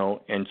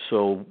 And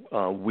so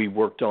we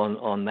worked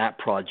on that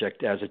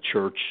project as a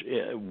church.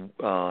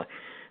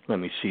 Let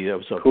me see, that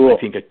was I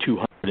think a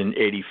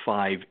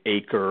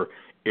 285-acre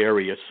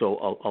area,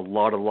 so a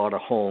lot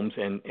of homes,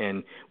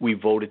 and we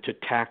voted to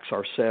tax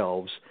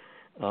ourselves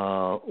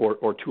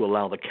or to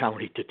allow the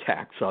county to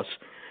tax us,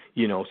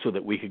 so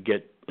that we could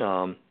get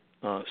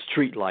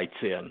street lights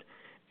in.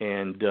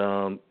 and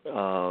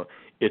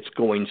it's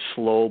going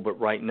slow. But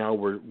right now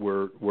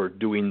we're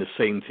doing the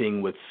same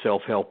thing with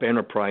self-help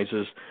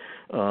enterprises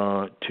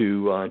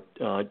to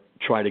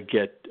try to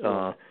get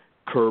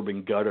curb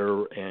and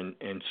gutter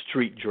and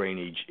street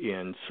drainage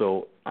in.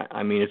 So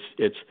I mean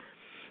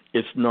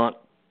it's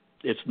not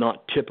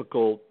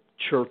typical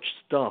church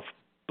stuff,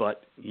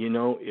 but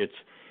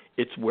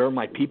it's where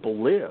my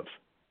people live,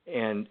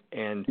 and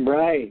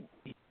right.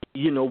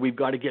 We've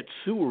got to get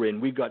sewer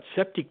in. We've got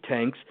septic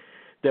tanks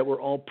that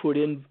were all put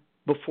in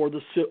before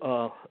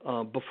World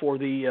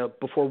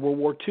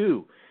War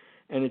II,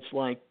 and it's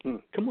like,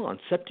 come on,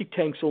 septic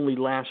tanks only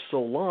last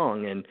so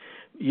long, and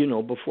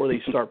before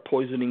they start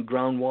poisoning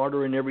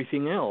groundwater and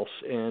everything else,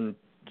 and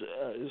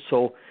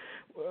so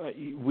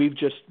we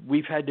just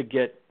had to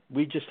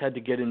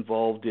get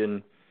involved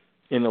in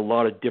a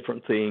lot of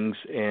different things,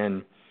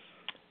 and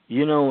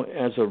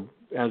as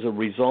a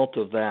result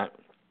of that,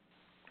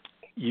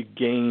 you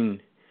gain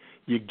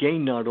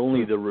not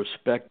only the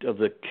respect of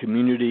the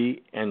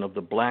community and of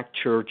the black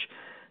church,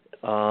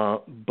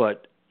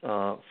 but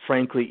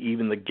frankly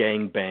even the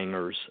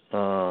gangbangers.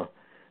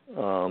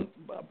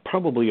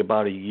 Probably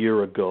about a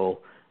year ago,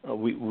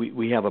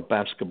 we have a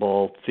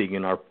basketball thing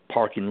in our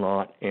parking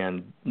lot,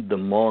 and the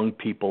Hmong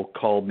people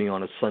called me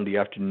on a Sunday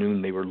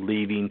afternoon. They were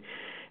leaving,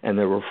 and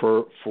there were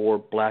four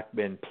black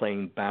men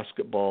playing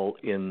basketball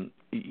in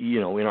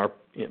our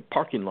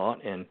parking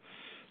lot, and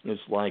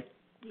it's like,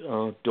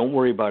 don't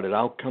worry about it.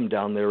 I'll come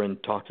down there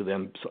and talk to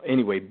them. So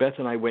anyway, Beth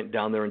and I went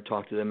down there and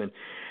talked to them, and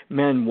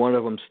man, one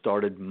of them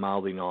started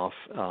mouthing off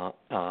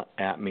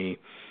at me,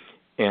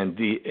 and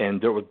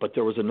there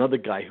was another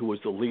guy who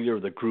was the leader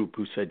of the group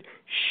who said,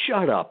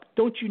 "Shut up!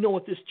 Don't you know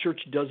what this church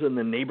does in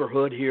the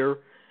neighborhood here?"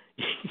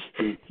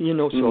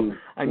 So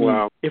I mean,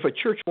 wow. If a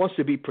church wants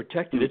to be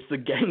protected, it's the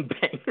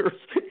gangbangers.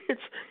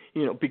 It's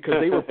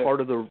because they were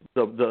part of the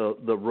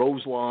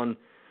Roselawn,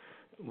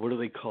 what do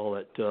they call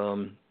it?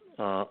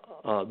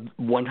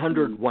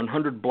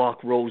 100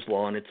 block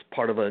Roselawn. It's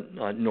part of a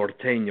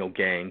Norteño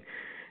gang,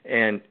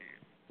 and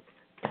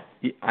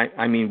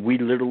I mean, we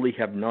literally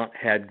have not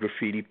had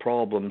graffiti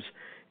problems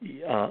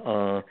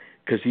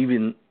because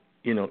even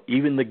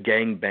the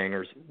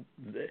gangbangers,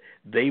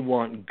 they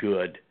want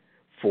good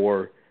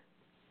for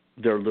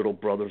their little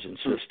brothers and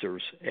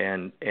sisters,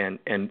 and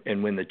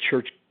when the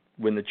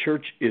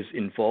church is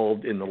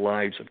involved in the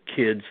lives of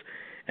kids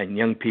and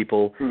young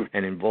people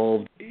and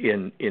involved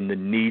in the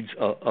needs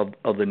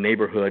of the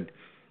neighborhood,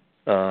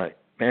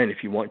 man,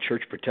 if you want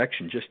church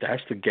protection, just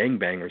ask the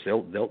gangbangers.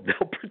 They'll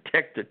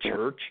protect the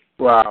church.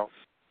 Wow,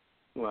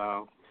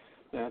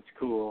 that's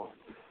cool.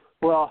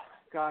 Well,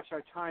 gosh,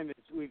 our time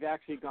we've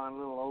actually gone a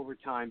little over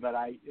time, but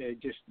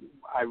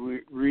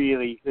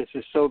really, this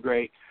is so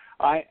great.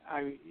 I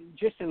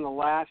just in the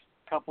last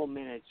couple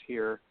minutes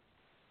here,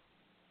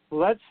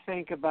 let's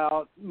think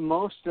about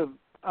most of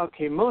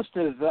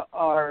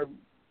our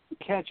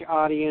Catch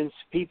audience,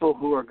 people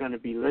who are going to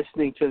be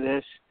listening to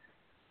this,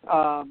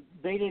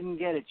 they didn't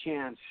get a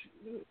chance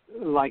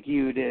like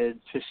you did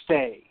to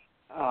stay.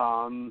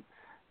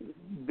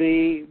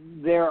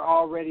 They're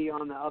already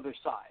on the other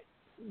side,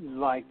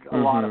 like a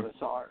lot of us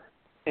are.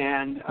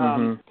 And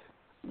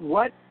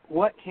what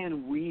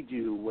can we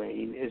do,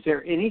 Wayne? Is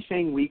there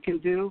anything we can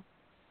do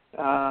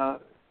to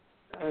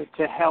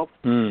help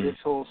this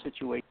whole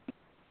situation?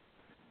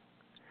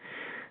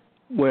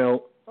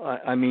 Well,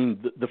 I mean,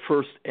 the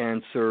first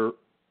answer,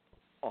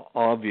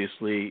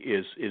 obviously,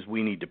 is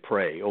we need to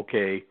pray,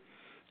 okay,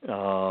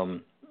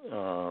 and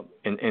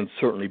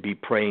certainly be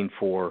praying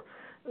for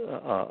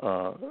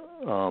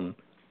the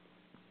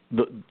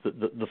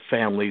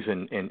families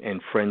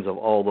and friends of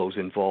all those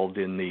involved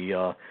in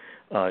the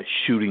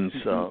shootings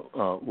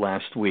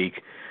last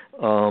week.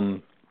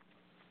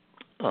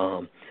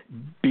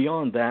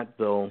 Beyond that,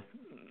 though,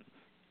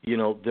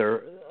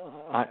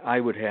 I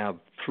would have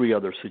three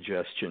other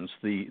suggestions.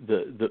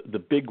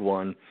 The big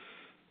one,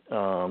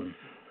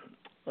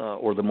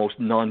 or the most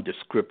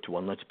nondescript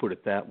one, let's put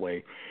it that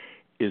way,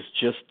 is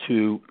just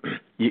to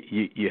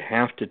you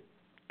have to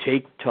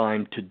take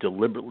time to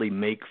deliberately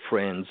make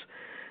friends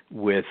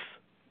with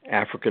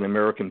African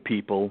American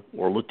people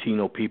or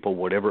Latino people,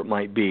 whatever it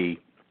might be,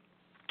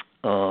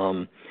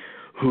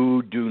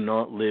 who do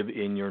not live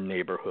in your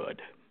neighborhood.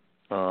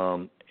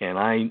 And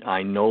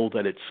I know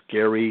that it's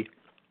scary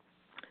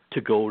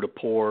to go to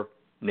poor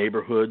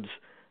neighborhoods,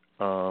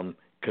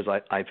 because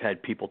I've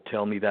had people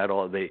tell me that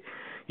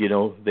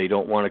they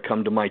don't want to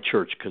come to my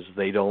church because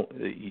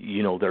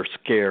they're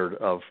scared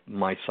of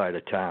my side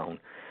of town.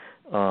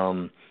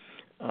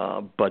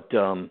 But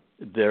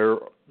there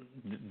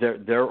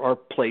are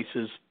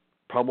places,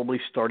 probably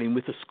starting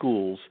with the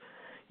schools,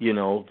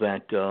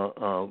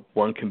 that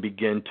one can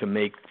begin to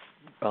make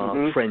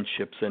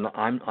friendships. And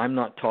I'm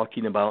not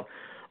talking about,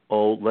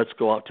 let's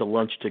go out to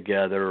lunch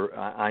together.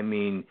 I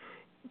mean,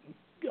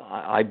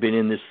 I've been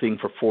in this thing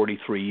for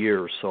 43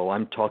 years, so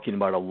I'm talking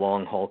about a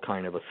long haul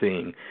kind of a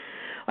thing.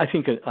 I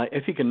think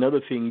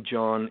another thing,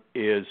 John,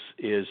 is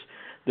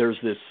there's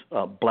this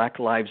Black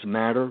Lives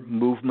Matter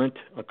movement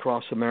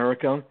across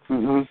America,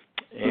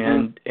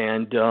 and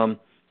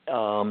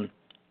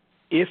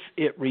if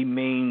it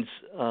remains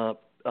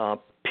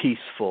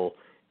peaceful,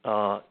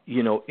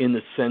 in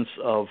the sense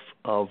of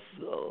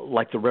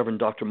like the Reverend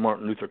Dr.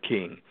 Martin Luther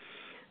King,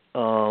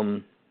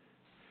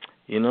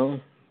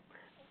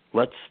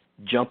 let's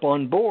jump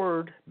on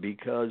board,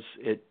 because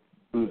it.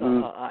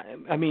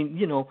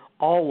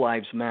 All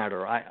lives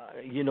matter. I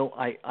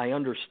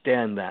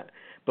understand that,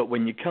 but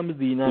when you come to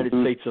the United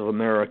States of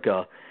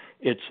America,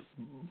 it's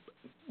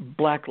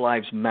Black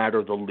lives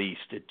matter the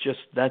least.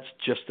 That's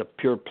just a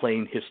pure,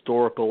 plain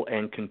historical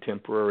and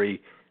contemporary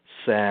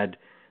sad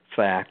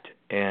fact.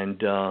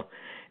 And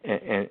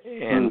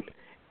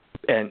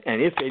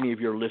if any of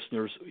your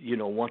listeners,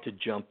 want to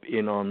jump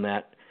in on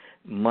that,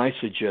 my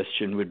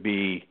suggestion would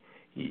be,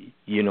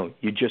 you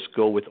just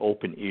go with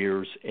open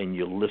ears and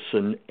you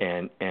listen,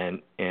 and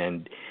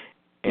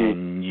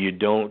you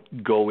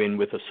don't go in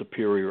with a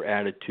superior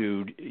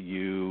attitude.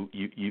 You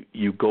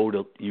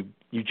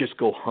just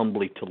go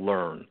humbly to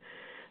learn.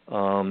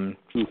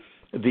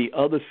 The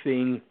other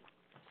thing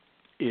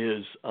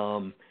is,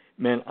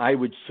 I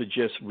would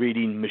suggest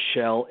reading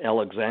Michelle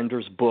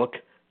Alexander's book,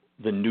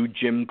 The New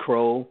Jim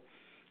Crow.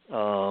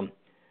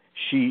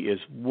 She is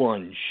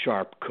one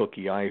sharp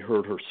cookie. I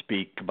heard her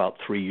speak about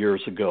 3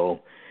 years ago,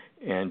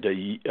 and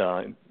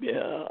your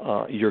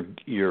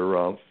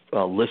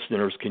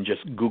listeners can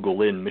just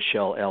Google in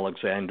Michelle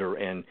Alexander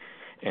and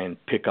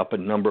pick up a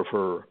number of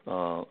her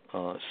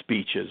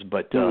speeches.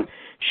 But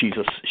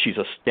she's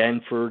a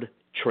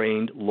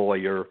Stanford-trained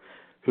lawyer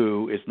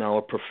who is now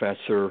a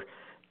professor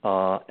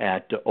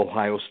at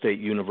Ohio State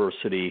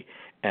University,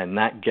 and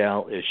that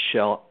gal is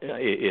sharp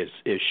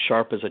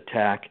as a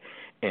tack.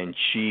 And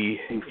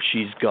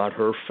she's got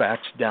her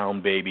facts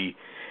down, baby.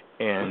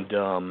 And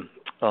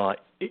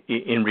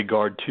in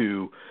regard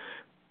to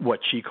what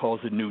she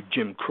calls the new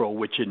Jim Crow,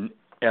 which in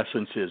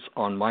essence is,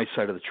 on my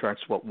side of the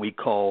tracks, what we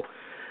call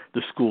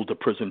the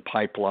school-to-prison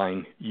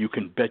pipeline, you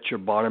can bet your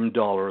bottom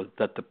dollar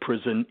that the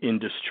prison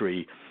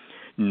industry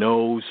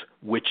knows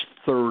which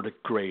third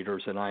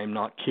graders, and I am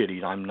not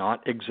kidding, I'm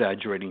not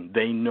exaggerating,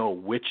 they know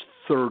which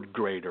third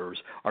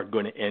graders are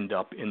going to end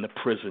up in the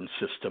prison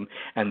system,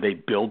 and they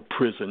build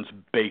prisons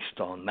based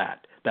on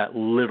that. That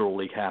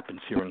literally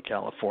happens here in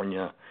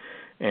California.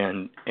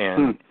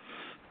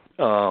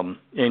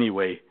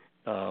 Anyway,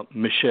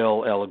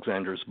 Michelle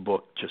Alexander's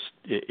book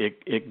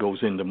it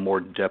goes into more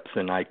depth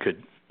than I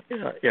could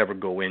ever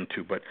go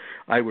into, but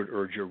I would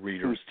urge your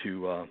readers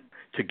to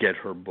get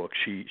her book.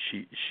 She's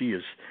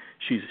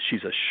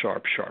a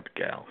sharp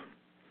gal.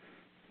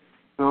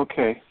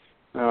 Okay,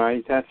 all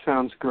right, that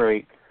sounds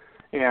great,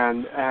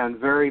 and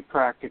very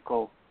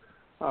practical.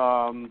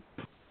 I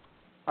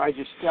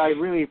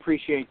really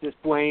appreciate this,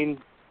 Wayne.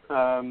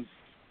 And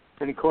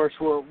of course,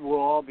 we'll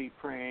all be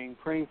praying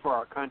for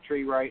our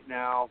country right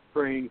now,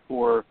 praying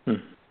for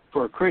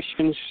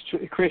Christians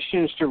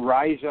to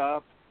rise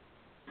up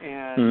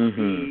and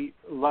be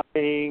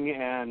loving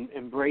and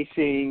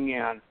embracing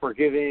and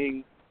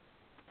forgiving,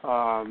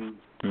 and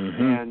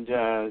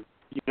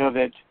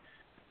that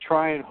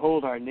try and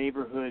hold our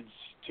neighborhoods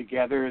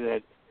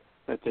together.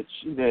 That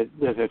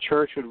the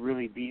church would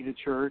really be the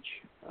church.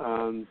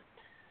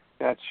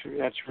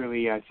 That's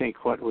really, I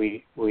think, what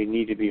we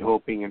need to be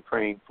hoping and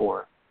praying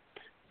for.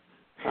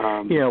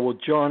 Well,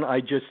 John, I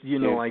just,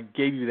 I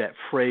gave you that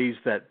phrase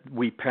that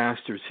we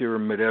pastors here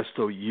in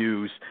Modesto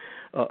use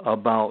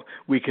about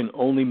we can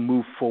only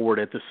move forward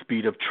at the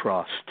speed of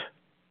trust.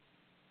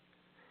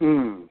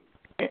 And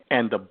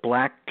the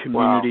Black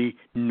community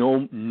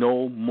no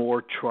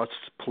more trusts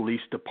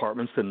police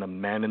departments than the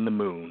man in the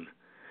moon.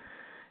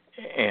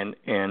 And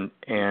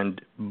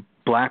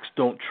Blacks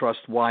don't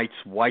trust whites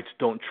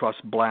don't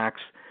trust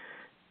Blacks.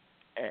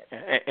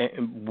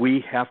 And we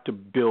have to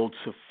build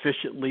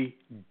sufficiently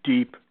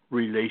deep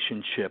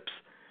relationships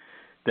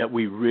that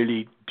we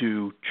really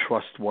do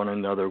trust one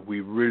another.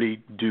 We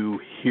really do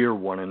hear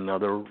one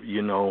another.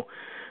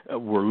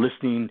 We're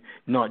listening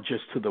not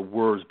just to the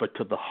words, but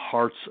to the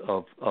hearts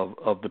of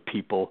the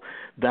people.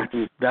 That's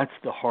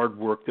the hard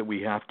work that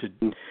we have to.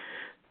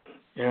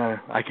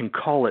 I can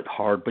call it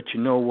hard, but you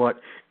know what?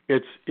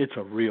 It's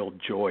a real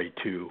joy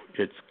too.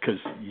 It's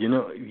because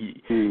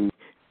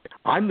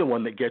I'm the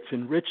one that gets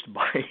enriched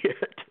by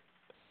it.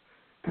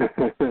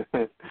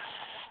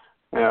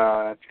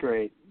 That's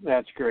great.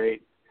 That's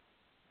great.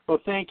 Well,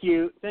 thank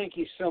you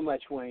so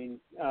much, Wayne.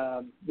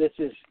 This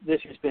has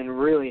been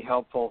really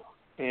helpful,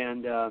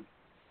 and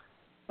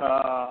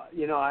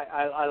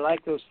I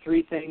like those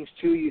three things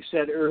too. You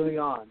said early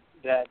on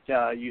that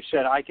you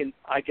said I can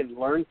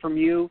learn from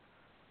you.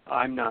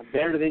 I'm not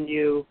better than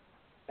you,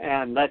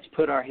 and let's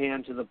put our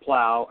hand to the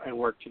plow and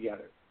work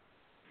together.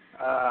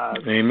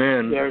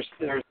 Amen.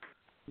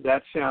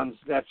 That sounds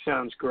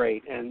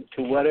great, and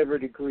to whatever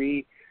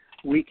degree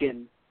we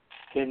can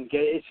get,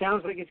 it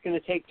sounds like it's going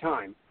to take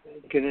time.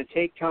 It's going to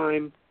take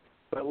time,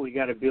 but we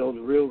got to build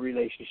real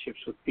relationships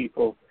with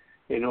people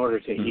in order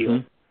to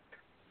heal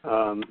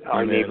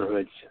our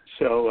neighborhoods.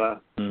 So,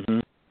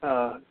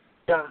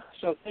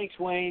 so thanks,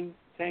 Wayne.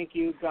 Thank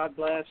you. God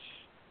bless.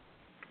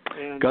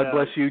 And, God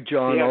bless you,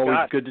 John. Always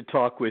good to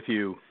talk with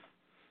you.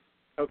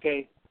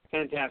 Okay,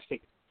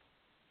 fantastic.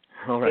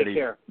 All righty. Take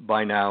care.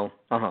 Bye now.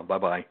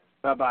 Bye-bye.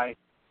 Bye-bye.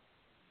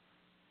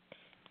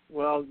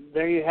 Well,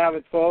 there you have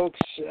it, folks.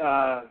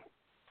 I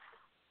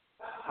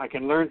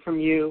can learn from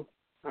you.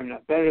 I'm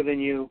not better than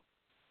you.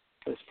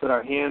 Let's put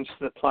our hands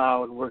to the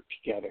plow and work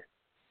together.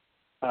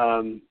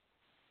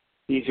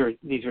 These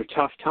are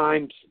tough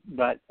times,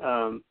 but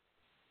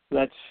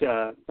let's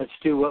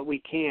do what we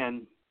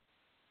can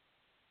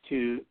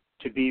to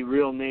be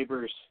real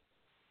neighbors,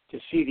 to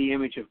see the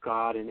image of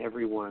God in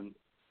everyone,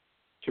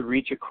 to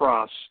reach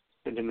across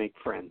and to make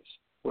friends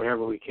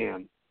wherever we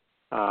can.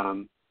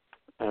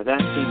 That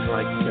seems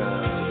like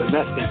the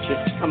message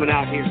that's coming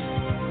out here.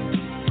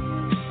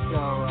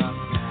 So,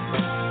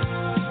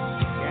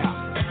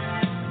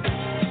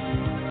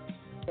 yeah.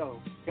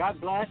 So, God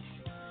bless.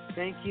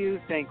 Thank you.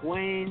 Thank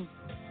Wayne.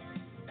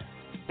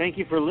 Thank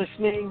you for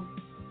listening.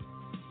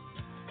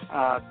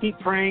 Keep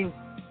praying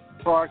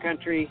for our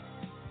country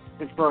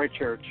and for our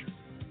church.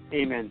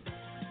 Amen.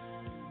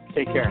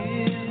 Take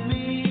care.